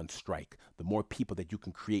do go on strike, the more people that you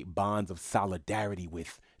can create bonds of solidarity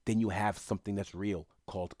with, then you have something that's real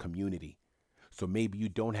called community. So maybe you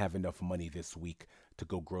don't have enough money this week to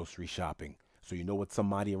go grocery shopping. So you know what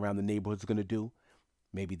somebody around the neighborhood's going to do?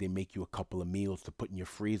 Maybe they make you a couple of meals to put in your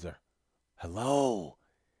freezer. Hello.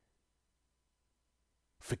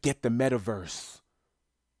 Forget the metaverse.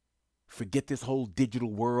 Forget this whole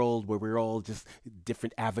digital world where we're all just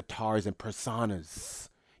different avatars and personas.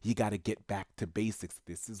 You got to get back to basics.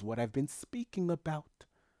 This is what I've been speaking about.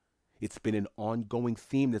 It's been an ongoing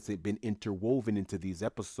theme that's been interwoven into these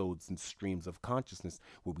episodes and streams of consciousness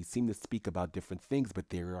where we seem to speak about different things, but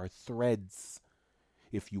there are threads.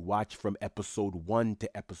 If you watch from episode 1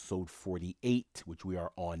 to episode 48, which we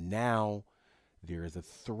are on now, there is a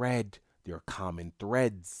thread. There are common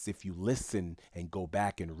threads if you listen and go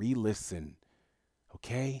back and re-listen.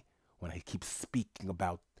 Okay? When I keep speaking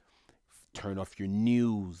about turn off your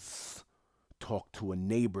news, talk to a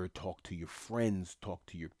neighbor, talk to your friends, talk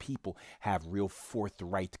to your people, have real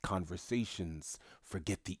forthright conversations.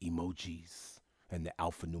 Forget the emojis and the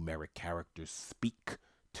alphanumeric characters. Speak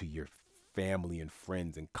to your family and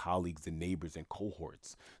friends and colleagues and neighbors and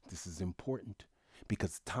cohorts. This is important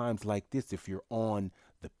because times like this, if you're on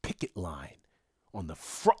the picket line, on the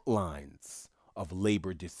front lines of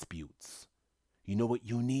labor disputes, you know what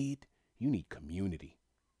you need? You need community.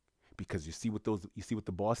 Because you see what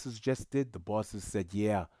the bosses just did? The bosses said,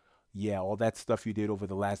 "Yeah, yeah, all that stuff you did over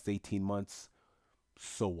the last 18 months,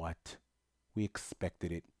 so what? We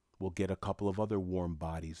expected it. We'll get a couple of other warm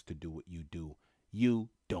bodies to do what you do. You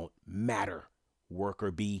don't matter,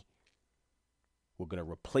 worker bee. We're going to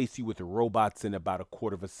replace you with the robots in about a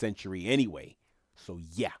quarter of a century anyway. So,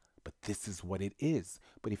 yeah, but this is what it is.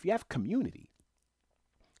 But if you have community,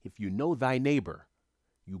 if you know thy neighbor,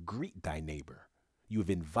 you greet thy neighbor, you have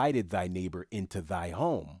invited thy neighbor into thine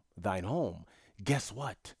home, guess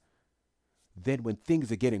what? Then when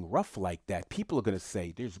things are getting rough like that, people are going to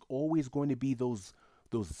say, there's always going to be those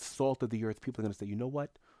salt of the earth. People are going to say, you know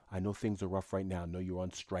what? I know things are rough right now. I know you're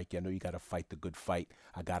on strike. I know you got to fight the good fight.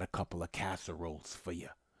 I got a couple of casseroles for you.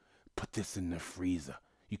 Put this in the freezer.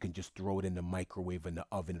 You can just throw it in the microwave in the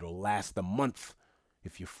oven. It'll last a month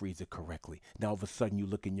if you freeze it correctly. Now, all of a sudden, you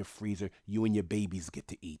look in your freezer. You and your babies get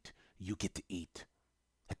to eat. You get to eat.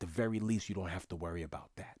 At the very least, you don't have to worry about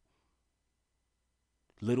that.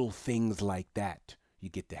 Little things like that, you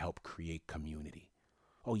get to help create community.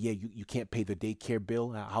 Oh, yeah, you can't pay the daycare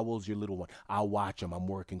bill? How old's your little one? I'll watch him. I'm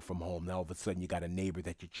working from home. Now, all of a sudden, you got a neighbor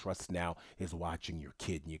that you trust now is watching your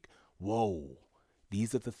kid. And whoa.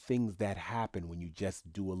 These are the things that happen when you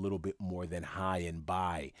just do a little bit more than high and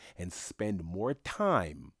buy and spend more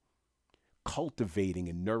time cultivating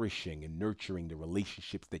and nourishing and nurturing the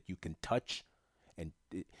relationships that you can touch and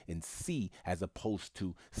and see, as opposed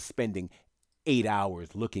to spending 8 hours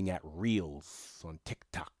looking at reels on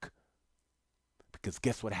TikTok. Because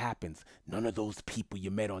guess what happens? None of those people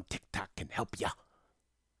you met on TikTok can help you.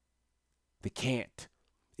 They can't.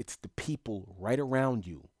 It's the people right around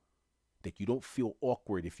you that you don't feel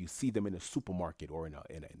awkward if you see them in a supermarket or in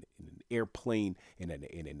an airplane, in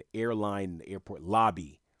an airline, airport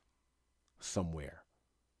lobby somewhere,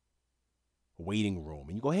 waiting room.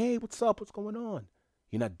 And you go, hey, what's up? What's going on?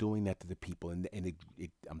 You're not doing that to the people. And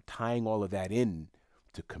I'm tying all of that in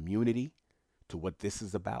to community, to what this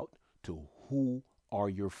is about, to who are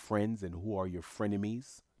your friends and who are your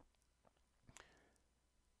frenemies.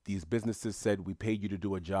 These businesses said, we paid you to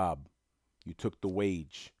do a job. You took the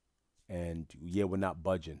wage. And yeah, we're not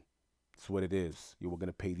budging. That's what it is. We're going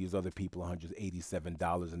to pay these other people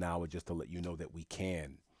 $187 an hour just to let you know that we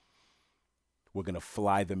can. We're going to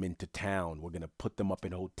fly them into town. We're going to put them up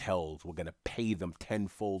in hotels. We're going to pay them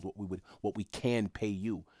tenfold what we can pay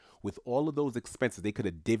you. With all of those expenses, they could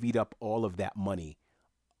have divvied up all of that money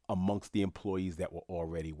amongst the employees that were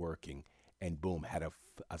already working, and boom, had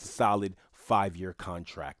a solid 5-year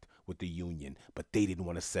contract with the union. But they didn't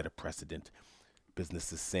want to set a precedent.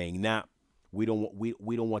 Businesses saying, nah, we don't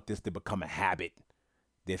want this to become a habit.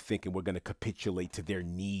 They're thinking we're going to capitulate to their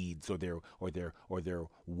needs or their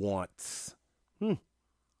wants.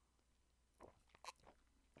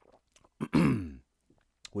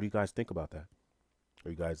 What do you guys think about that?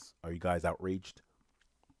 Are you guys outraged?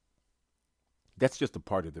 That's just a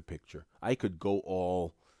part of the picture. I could go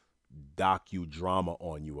all docudrama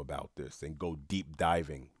on you about this and go deep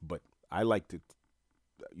diving, but I like to,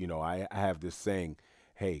 I have this saying,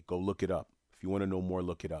 hey, go look it up. If you want to know more,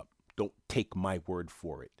 look it up. Don't take my word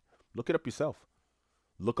for it. Look it up yourself.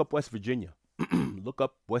 Look up West Virginia. Look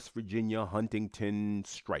up West Virginia Huntington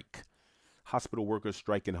strike. Hospital workers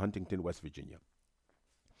strike in Huntington, West Virginia.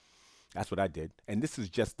 That's what I did. And this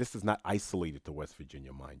is not isolated to West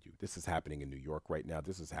Virginia, mind you. This is happening in New York right now.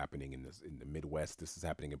 This is happening in the Midwest. This is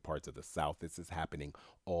happening in parts of the South. This is happening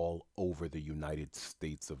all over the United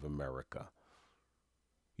States of America.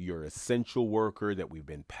 You're an essential worker that we've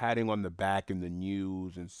been patting on the back in the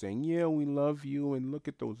news and saying, yeah, we love you. And look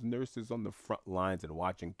at those nurses on the front lines and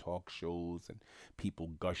watching talk shows and people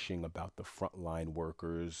gushing about the frontline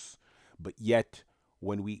workers. But yet,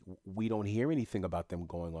 when we don't hear anything about them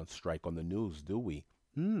going on strike on the news, do we?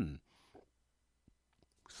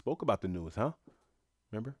 Spoke about the news, huh?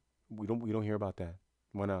 Remember? We don't hear about that.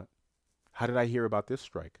 Why not? How did I hear about this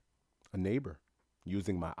strike? A neighbor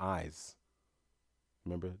using my eyes.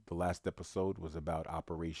 Remember, the last episode was about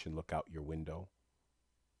Operation Look Out Your Window.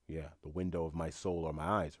 Yeah, the window of my soul are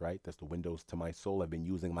my eyes, right? That's the windows to my soul. I've been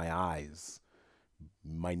using my eyes.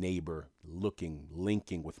 My neighbor,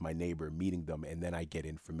 linking with my neighbor, meeting them, and then I get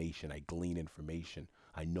information. I glean information.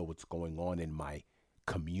 I know what's going on in my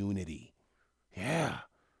community. Yeah,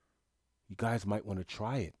 you guys might want to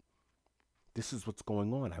try it. This is what's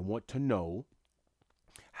going on. I want to know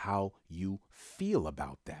how you feel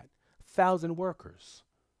about that. 1,000 workers.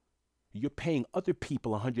 You're paying other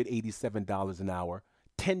people $187 an hour,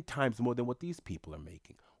 10 times more than what these people are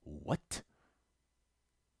making. What?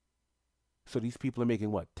 So these people are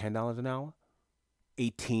making what, $10 an hour?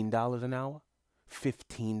 $18 an hour?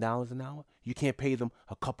 $15 an hour? You can't pay them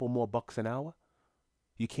a couple more bucks an hour?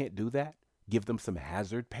 You can't do that? Give them some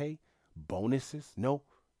hazard pay? Bonuses? No,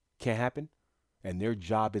 can't happen. And their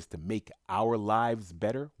job is to make our lives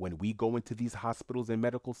better when we go into these hospitals and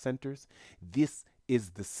medical centers. This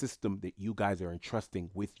is the system that you guys are entrusting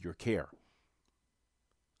with your care.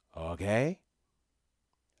 Okay?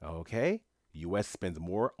 Okay? US spends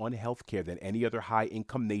more on healthcare than any other high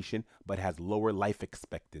income nation but has lower life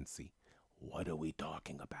expectancy. What are we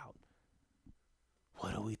talking about?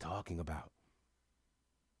 What are we talking about?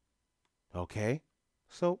 Okay?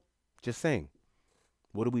 So, just saying,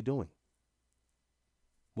 what are we doing?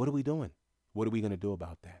 What are we doing? What are we going to do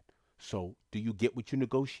about that? So, do you get what you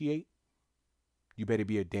negotiate? You better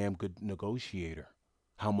be a damn good negotiator.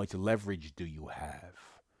 How much leverage do you have?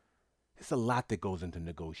 There's a lot that goes into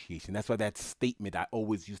negotiation. That's why that statement, I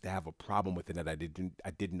always used to have a problem with it, that I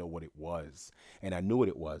didn't know what it was. And I knew what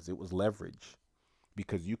it was. It was leverage.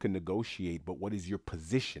 Because you can negotiate, but what is your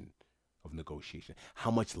position of negotiation?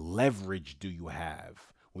 How much leverage do you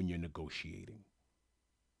have when you're negotiating?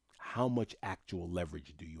 How much actual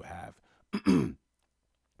leverage do you have?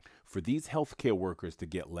 For these healthcare workers to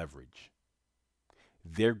get leverage,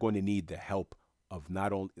 they're going to need the help of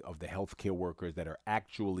not only of the healthcare workers that are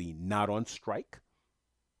actually not on strike,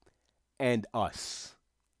 and us,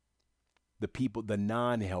 the people, the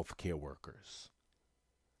non-healthcare workers.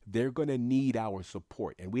 They're going to need our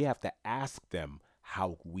support, and we have to ask them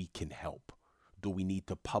how we can help. Do we need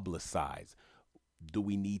to publicize? Do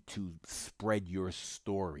we need to spread your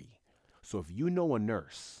story? So if you know a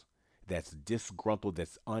nurse that's disgruntled,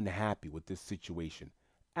 that's unhappy with this situation,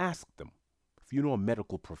 ask them. If you know a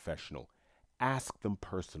medical professional, ask them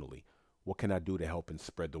personally, what can I do to help and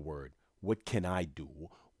spread the word? What can I do?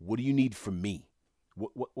 What do you need from me?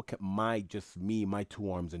 What can just me, my 2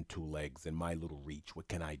 arms and 2 legs and my little reach, what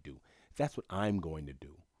can I do? That's what I'm going to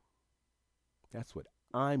do. That's what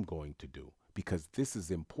I'm going to do, because this is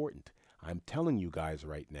important. I'm telling you guys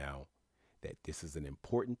right now that this is an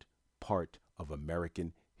important part of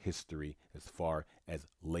American history as far as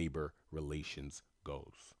labor relations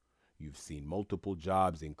goes. You've seen multiple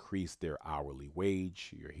jobs increase their hourly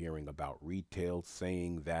wage. You're hearing about retail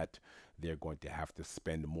saying that they're going to have to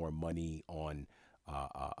spend more money on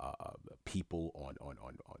people on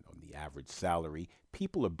the average salary.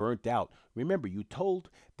 People are burnt out. Remember, you told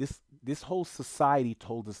this whole society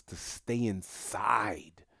told us to stay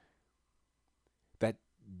inside. That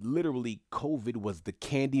literally COVID was the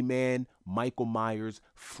Candyman, Michael Myers,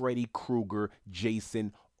 Freddy Krueger,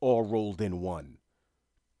 Jason, all rolled in one.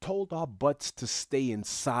 Told our butts to stay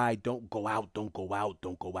inside. Don't go out, don't go out,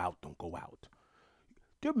 don't go out, don't go out.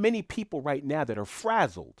 There are many people right now that are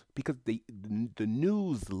frazzled because the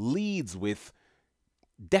news leads with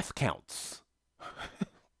death counts.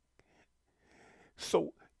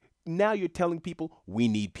 So now you're telling people, we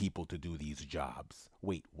need people to do these jobs.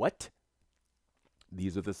 Wait, what?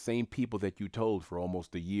 These are the same people that you told for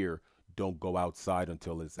almost a year, don't go outside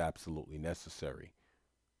until it's absolutely necessary.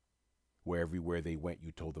 Where everywhere they went,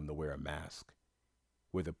 you told them to wear a mask.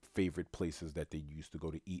 Where the favorite places that they used to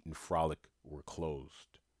go to eat and frolic were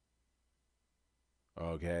closed.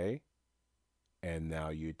 Okay? And now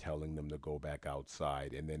you're telling them to go back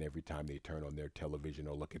outside. And then every time they turn on their television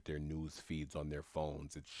or look at their news feeds on their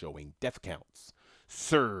phones, it's showing death counts,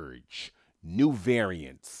 surge, new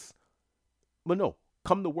variants. But no,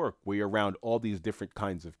 come to work where you're around all these different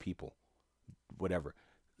kinds of people, whatever.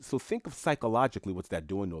 So think of psychologically what's that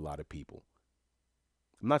doing to a lot of people.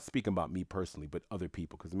 I'm not speaking about me personally, but other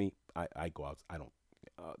people. Because me, I go out. I don't.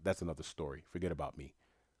 That's another story. Forget about me.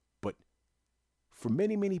 But for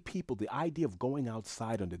many, many people, the idea of going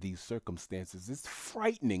outside under these circumstances is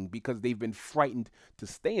frightening because they've been frightened to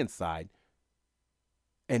stay inside.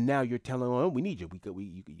 And now you're telling them, oh, we need you.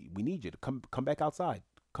 We need you to come back outside.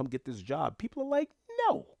 Come get this job. People are like,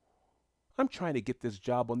 no. I'm trying to get this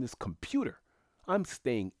job on this computer. I'm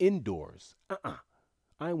staying indoors.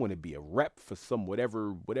 I want to be a rep for some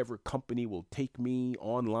whatever company will take me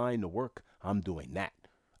online to work. I'm doing that.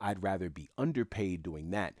 I'd rather be underpaid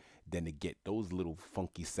doing that than to get those little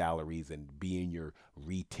funky salaries and be in your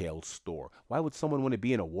retail store. Why would someone want to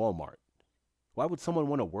be in a Walmart? Why would someone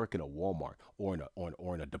want to work in a Walmart or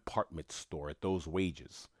in a department store at those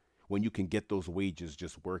wages when you can get those wages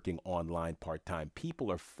just working online part-time? People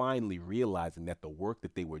are finally realizing that the work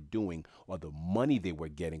that they were doing or the money they were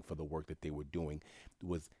getting for the work that they were doing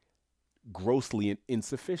was grossly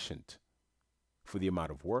insufficient for the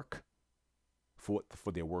amount of work,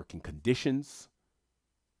 for their working conditions,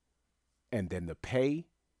 and then the pay.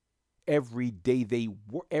 Every day they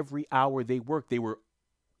work, every hour they work, they were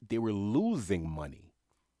losing money.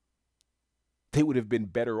 They would have been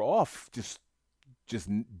better off just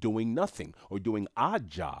doing nothing or doing odd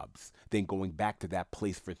jobs than going back to that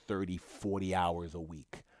place for 30, 40 hours a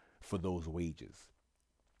week for those wages.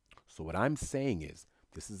 So what I'm saying is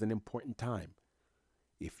this is an important time.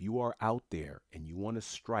 If you are out there and you want to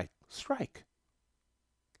strike, strike.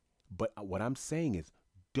 But what I'm saying is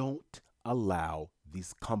don't allow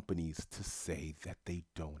these companies to say that they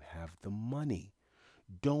don't have the money.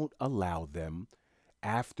 Don't allow them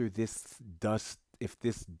after this dust, if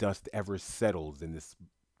this dust ever settles in this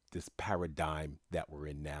paradigm that we're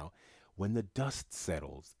in now, when the dust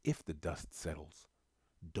settles, if the dust settles,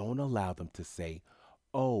 don't allow them to say,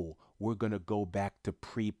 "Oh, we're going to go back to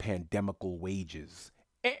pre-pandemical wages."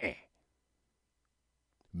 Eh-eh.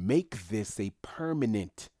 Make this a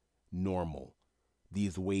permanent normal.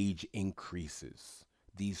 These wage increases,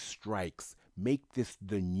 these strikes, make this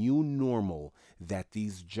the new normal that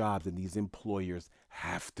these jobs and these employers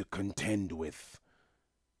have to contend with.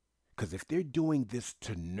 Because if they're doing this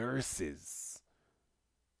to nurses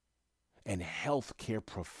and healthcare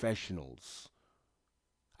professionals,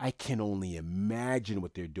 I can only imagine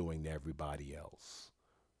what they're doing to everybody else.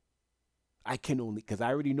 I can only, because I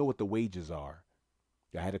already know what the wages are.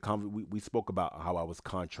 I had we spoke about how I was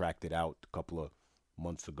contracted out a couple of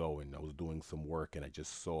months ago and I was doing some work and I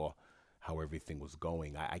just saw how everything was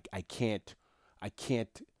going. I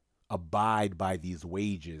can't abide by these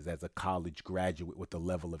wages as a college graduate with the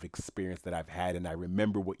level of experience that I've had. And I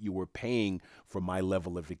remember what you were paying for my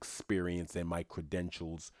level of experience and my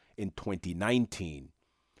credentials in 2019.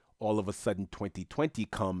 All of a sudden 2020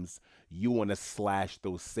 comes, you want to slash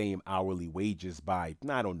those same hourly wages by,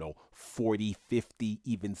 I don't know, 40, 50,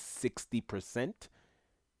 even 60%.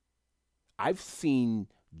 I've seen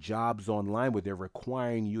jobs online where they're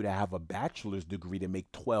requiring you to have a bachelor's degree to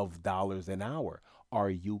make $12 an hour.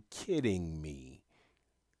 Are you kidding me?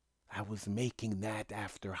 I was making that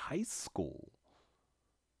after high school.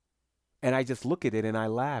 And I just look at it and I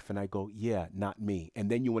laugh and I go, yeah, not me. And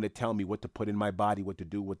then you want to tell me what to put in my body, what to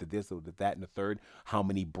do, what to this, what to that, and the third, how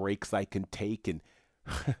many breaks I can take. And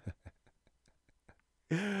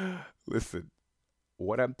listen,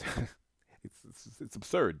 what it's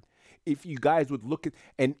absurd. If you guys would look at,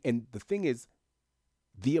 and the thing is,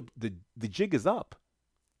 the jig is up.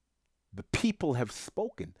 The people have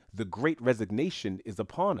spoken. The great resignation is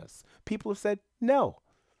upon us. People have said, no.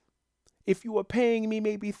 If you were paying me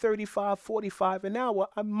maybe 35, 45 an hour,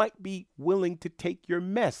 I might be willing to take your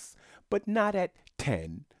mess, but not at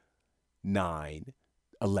 10, 9,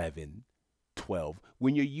 11, 12.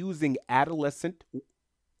 When you're using adolescent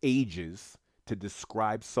ages to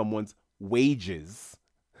describe someone's wages,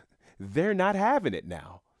 they're not having it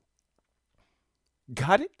now.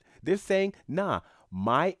 Got it? They're saying, nah,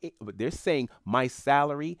 they're saying my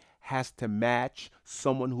salary has to match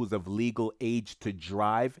someone who's of legal age to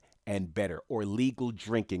drive and better, or legal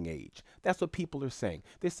drinking age. That's what people are saying.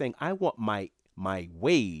 They're saying, I want my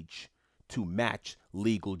wage to match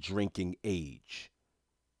legal drinking age,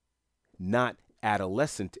 not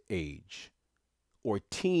adolescent age or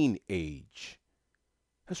teen age.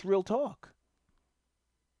 That's real talk.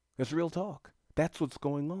 That's real talk. That's what's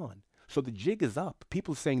going on. So the jig is up.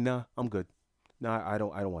 People are saying, nah, I'm good. No, I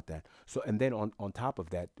don't want that. So, and then on top of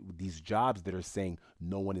that, these jobs that are saying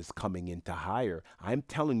no one is coming in to hire, I'm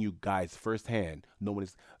telling you guys firsthand, no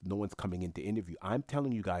one's coming in to interview. I'm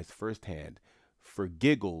telling you guys firsthand, for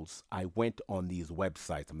giggles, I went on these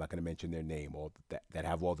websites. I'm not going to mention their name, all that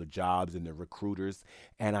have all the jobs and the recruiters,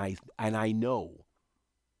 and I know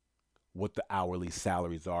what the hourly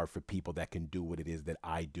salaries are for people that can do what it is that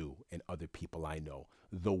I do and other people I know.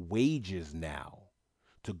 The wages now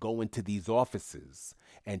to go into these offices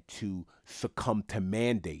and to succumb to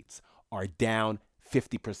mandates are down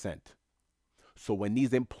 50%. So when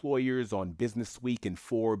these employers on Business Week and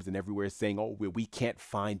Forbes and everywhere saying, oh, we can't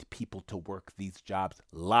find people to work these jobs,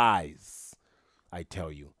 lies, I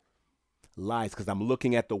tell you. Lies, because I'm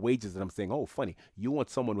looking at the wages and I'm saying, oh, funny, you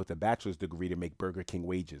want someone with a bachelor's degree to make Burger King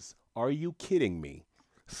wages. Are you kidding me?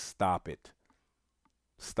 Stop it.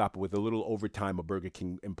 Stop it. With a little overtime, a Burger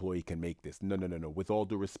King employee can make this. No. With all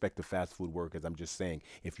due respect to fast food workers, I'm just saying,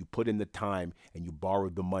 if you put in the time and you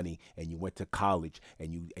borrowed the money and you went to college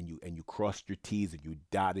and you crossed your T's and you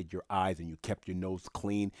dotted your I's and you kept your nose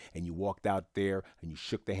clean and you walked out there and you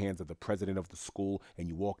shook the hands of the president of the school and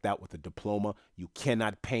you walked out with a diploma, you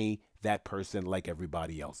cannot pay that person like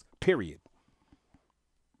everybody else. Period.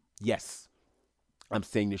 Yes. I'm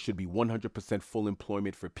saying there should be 100% full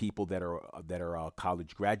employment for people that are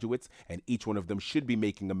college graduates, and each one of them should be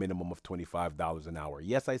making a minimum of $25 an hour.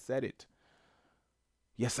 Yes, I said it.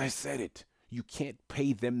 Yes, I said it. You can't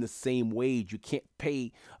pay them the same wage. You can't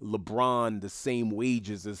pay LeBron the same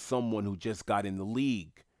wages as someone who just got in the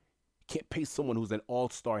league. You can't pay someone who's an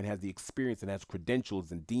all-star and has the experience and has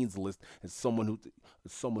credentials and dean's list and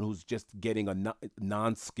someone who's just getting a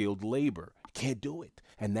non-skilled labor. You can't do it,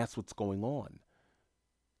 and that's what's going on.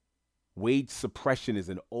 Wage suppression is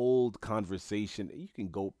an old conversation. You can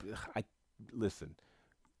go. I listen.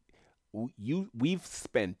 We've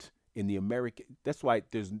spent in the American. That's why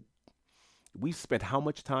there's. We've spent how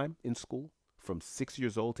much time in school? From 6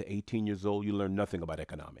 years old to 18 years old, you learn nothing about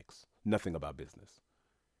economics, nothing about business.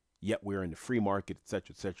 Yet we're in the free market,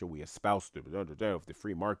 etc., etc. We espouse the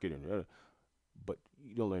free market, but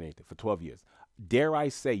you don't learn anything for 12 years. Dare I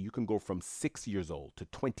say, you can go from 6 years old to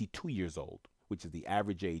 22 years old, which is the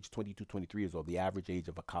average age, 22, 23 years old, the average age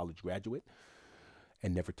of a college graduate,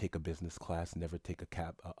 and never take a business class, never take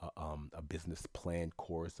a business plan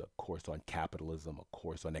course, a course on capitalism, a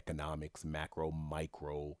course on economics, macro,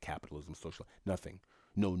 micro, capitalism, social, nothing.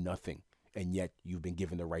 No, nothing. And yet you've been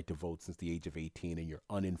given the right to vote since the age of 18, and you're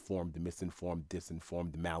uninformed, misinformed,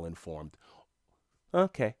 disinformed, malinformed.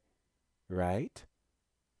 Okay, right?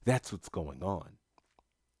 That's what's going on.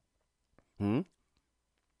 Hmm?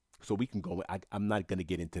 So we can go. I'm not going to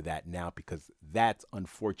get into that now because that's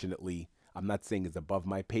unfortunately, I'm not saying it's above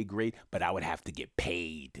my pay grade, but I would have to get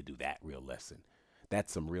paid to do that real lesson.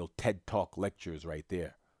 That's some real TED Talk lectures right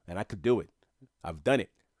there. And I could do it. I've done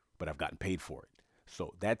it, but I've gotten paid for it.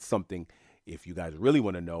 So that's something, if you guys really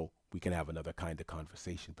want to know, we can have another kind of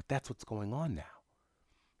conversation. But that's what's going on now.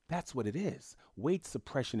 That's what it is. Wage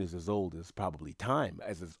suppression is as old as probably time,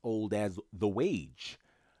 as old as the wage.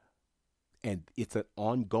 And it's an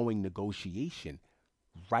ongoing negotiation.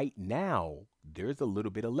 Right now, there's a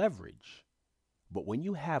little bit of leverage. But when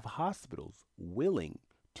you have hospitals willing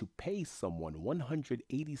to pay someone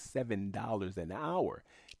 $187 an hour,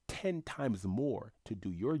 10 times more to do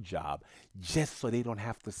your job, just so they don't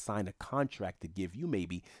have to sign a contract to give you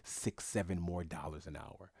maybe 6, 7 more dollars an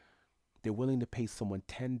hour. They're willing to pay someone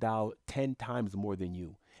 $10 times more than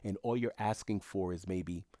you. And all you're asking for is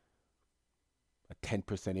maybe a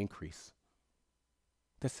 10% increase.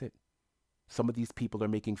 That's it. Some of these people are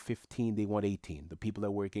making 15, they want 18. The people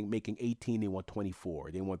that are making 18, they want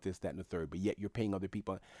 24. They want this, that, and the third. But yet you're paying other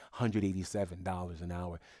people $187 an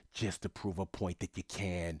hour just to prove a point that you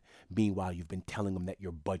can. Meanwhile, you've been telling them that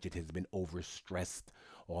your budget has been overstressed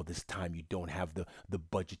all this time. You don't have the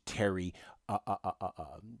budgetary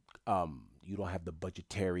you don't have the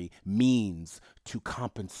budgetary means to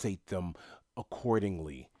compensate them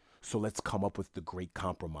accordingly. So let's come up with the great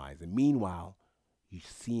compromise. And meanwhile, you're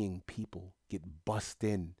seeing people get bussed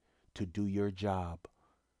in to do your job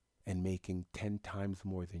and making 10 times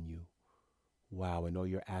more than you. Wow, and all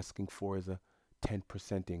you're asking for is a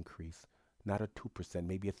 10% increase, not a 2%,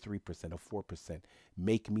 maybe a 3%, a 4%.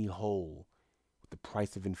 Make me whole with the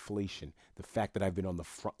price of inflation. The fact that I've been on the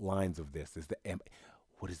front lines of this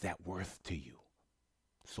what is that worth to you?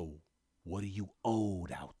 So what are you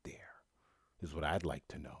owed out there is what I'd like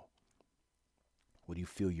to know. What do you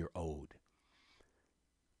feel you're owed?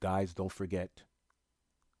 Guys, don't forget,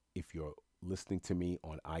 if you're listening to me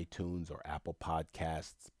on iTunes or Apple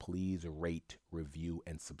Podcasts, please rate, review,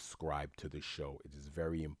 and subscribe to the show. It is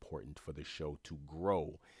very important for the show to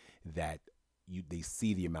grow, that they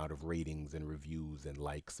see the amount of ratings and reviews and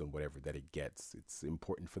likes and whatever that it gets. It's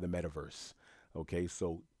important for the metaverse. Okay,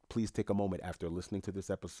 so please take a moment after listening to this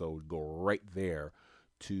episode, go right there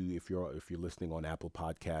to, if you're listening on Apple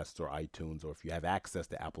Podcasts or iTunes, or if you have access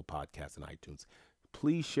to Apple Podcasts and iTunes,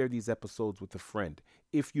 please share these episodes with a friend.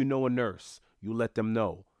 If you know a nurse, you let them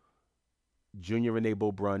know. Junior Rene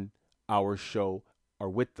Beaubrun, our show, are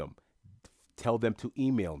with them. Tell them to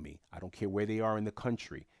email me. I don't care where they are in the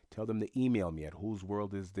country. Tell them to email me at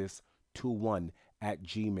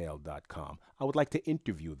whoseworldisthis21@gmail.com. I would like to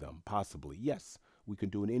interview them, possibly. Yes, we can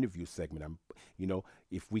do an interview segment.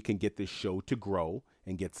 If we can get this show to grow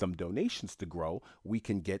and get some donations to grow, we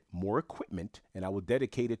can get more equipment, and I will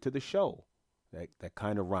dedicate it to the show. That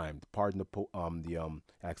kind of rhymed. Pardon the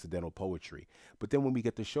accidental poetry. But then when we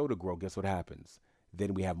get the show to grow, guess what happens?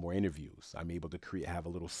 Then we have more interviews. I'm able to have a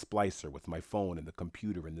little splicer with my phone and the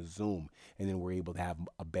computer and the Zoom, and then we're able to have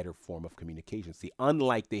a better form of communication. See,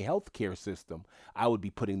 unlike the healthcare system, I would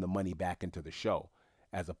be putting the money back into the show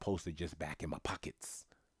as opposed to just back in my pockets,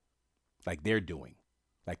 like they're doing,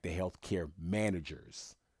 like the healthcare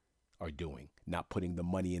managers are doing, not putting the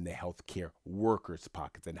money in the healthcare workers'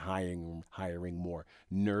 pockets and hiring more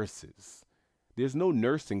nurses. There's no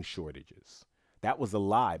nursing shortages. That was a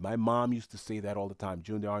lie. My mom used to say that all the time.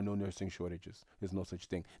 June, there are no nursing shortages. There's no such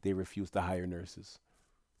thing. They refuse to hire nurses.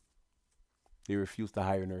 They refuse to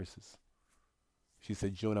hire nurses. She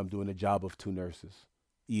said, June, I'm doing a job of two nurses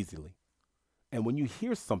easily. And when you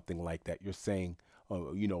hear something like that, you're saying,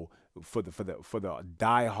 you know, for the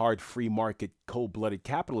die-hard free market, cold-blooded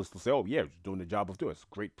capitalist will say, "Oh yeah, doing the job of two. It's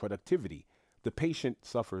great productivity." The patient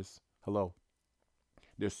suffers. Hello.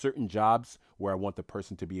 There's certain jobs where I want the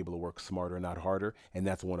person to be able to work smarter, not harder, and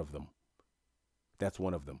that's one of them. That's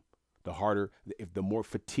one of them. The harder, if the more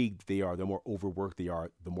fatigued they are, the more overworked they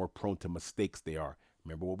are, the more prone to mistakes they are.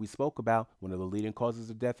 Remember what we spoke about? One of the leading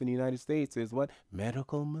causes of death in the United States is what?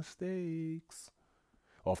 Medical mistakes.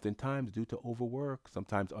 Oftentimes due to overwork,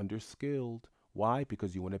 sometimes underskilled. Why?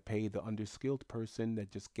 Because you want to pay the underskilled person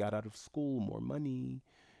that just got out of school more money,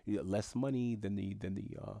 less money than the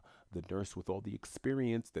nurse with all the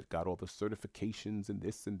experience that got all the certifications and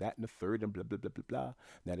this and that and the third and blah blah blah blah blah.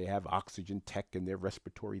 Now they have oxygen tech and their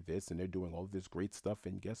respiratory this and they're doing all this great stuff.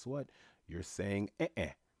 And guess what? You're saying,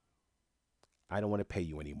 I don't want to pay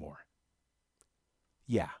you anymore.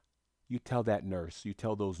 Yeah, you tell that nurse, you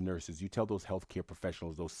tell those nurses, you tell those healthcare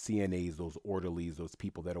professionals, those CNAs, those orderlies, those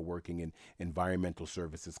people that are working in environmental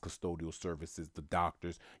services, custodial services, the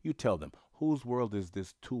doctors, you tell them, whose world is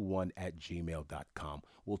this 21 at gmail.com.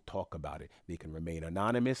 We'll talk about it. They can remain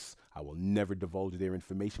anonymous. I will never divulge their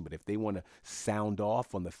information, but if they want to sound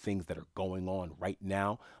off on the things that are going on right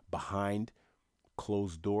now behind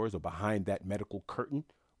closed doors or behind that medical curtain,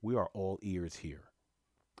 we are all ears here.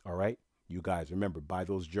 All right? You guys, remember, buy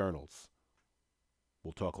those journals.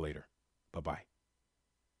 We'll talk later. Bye bye.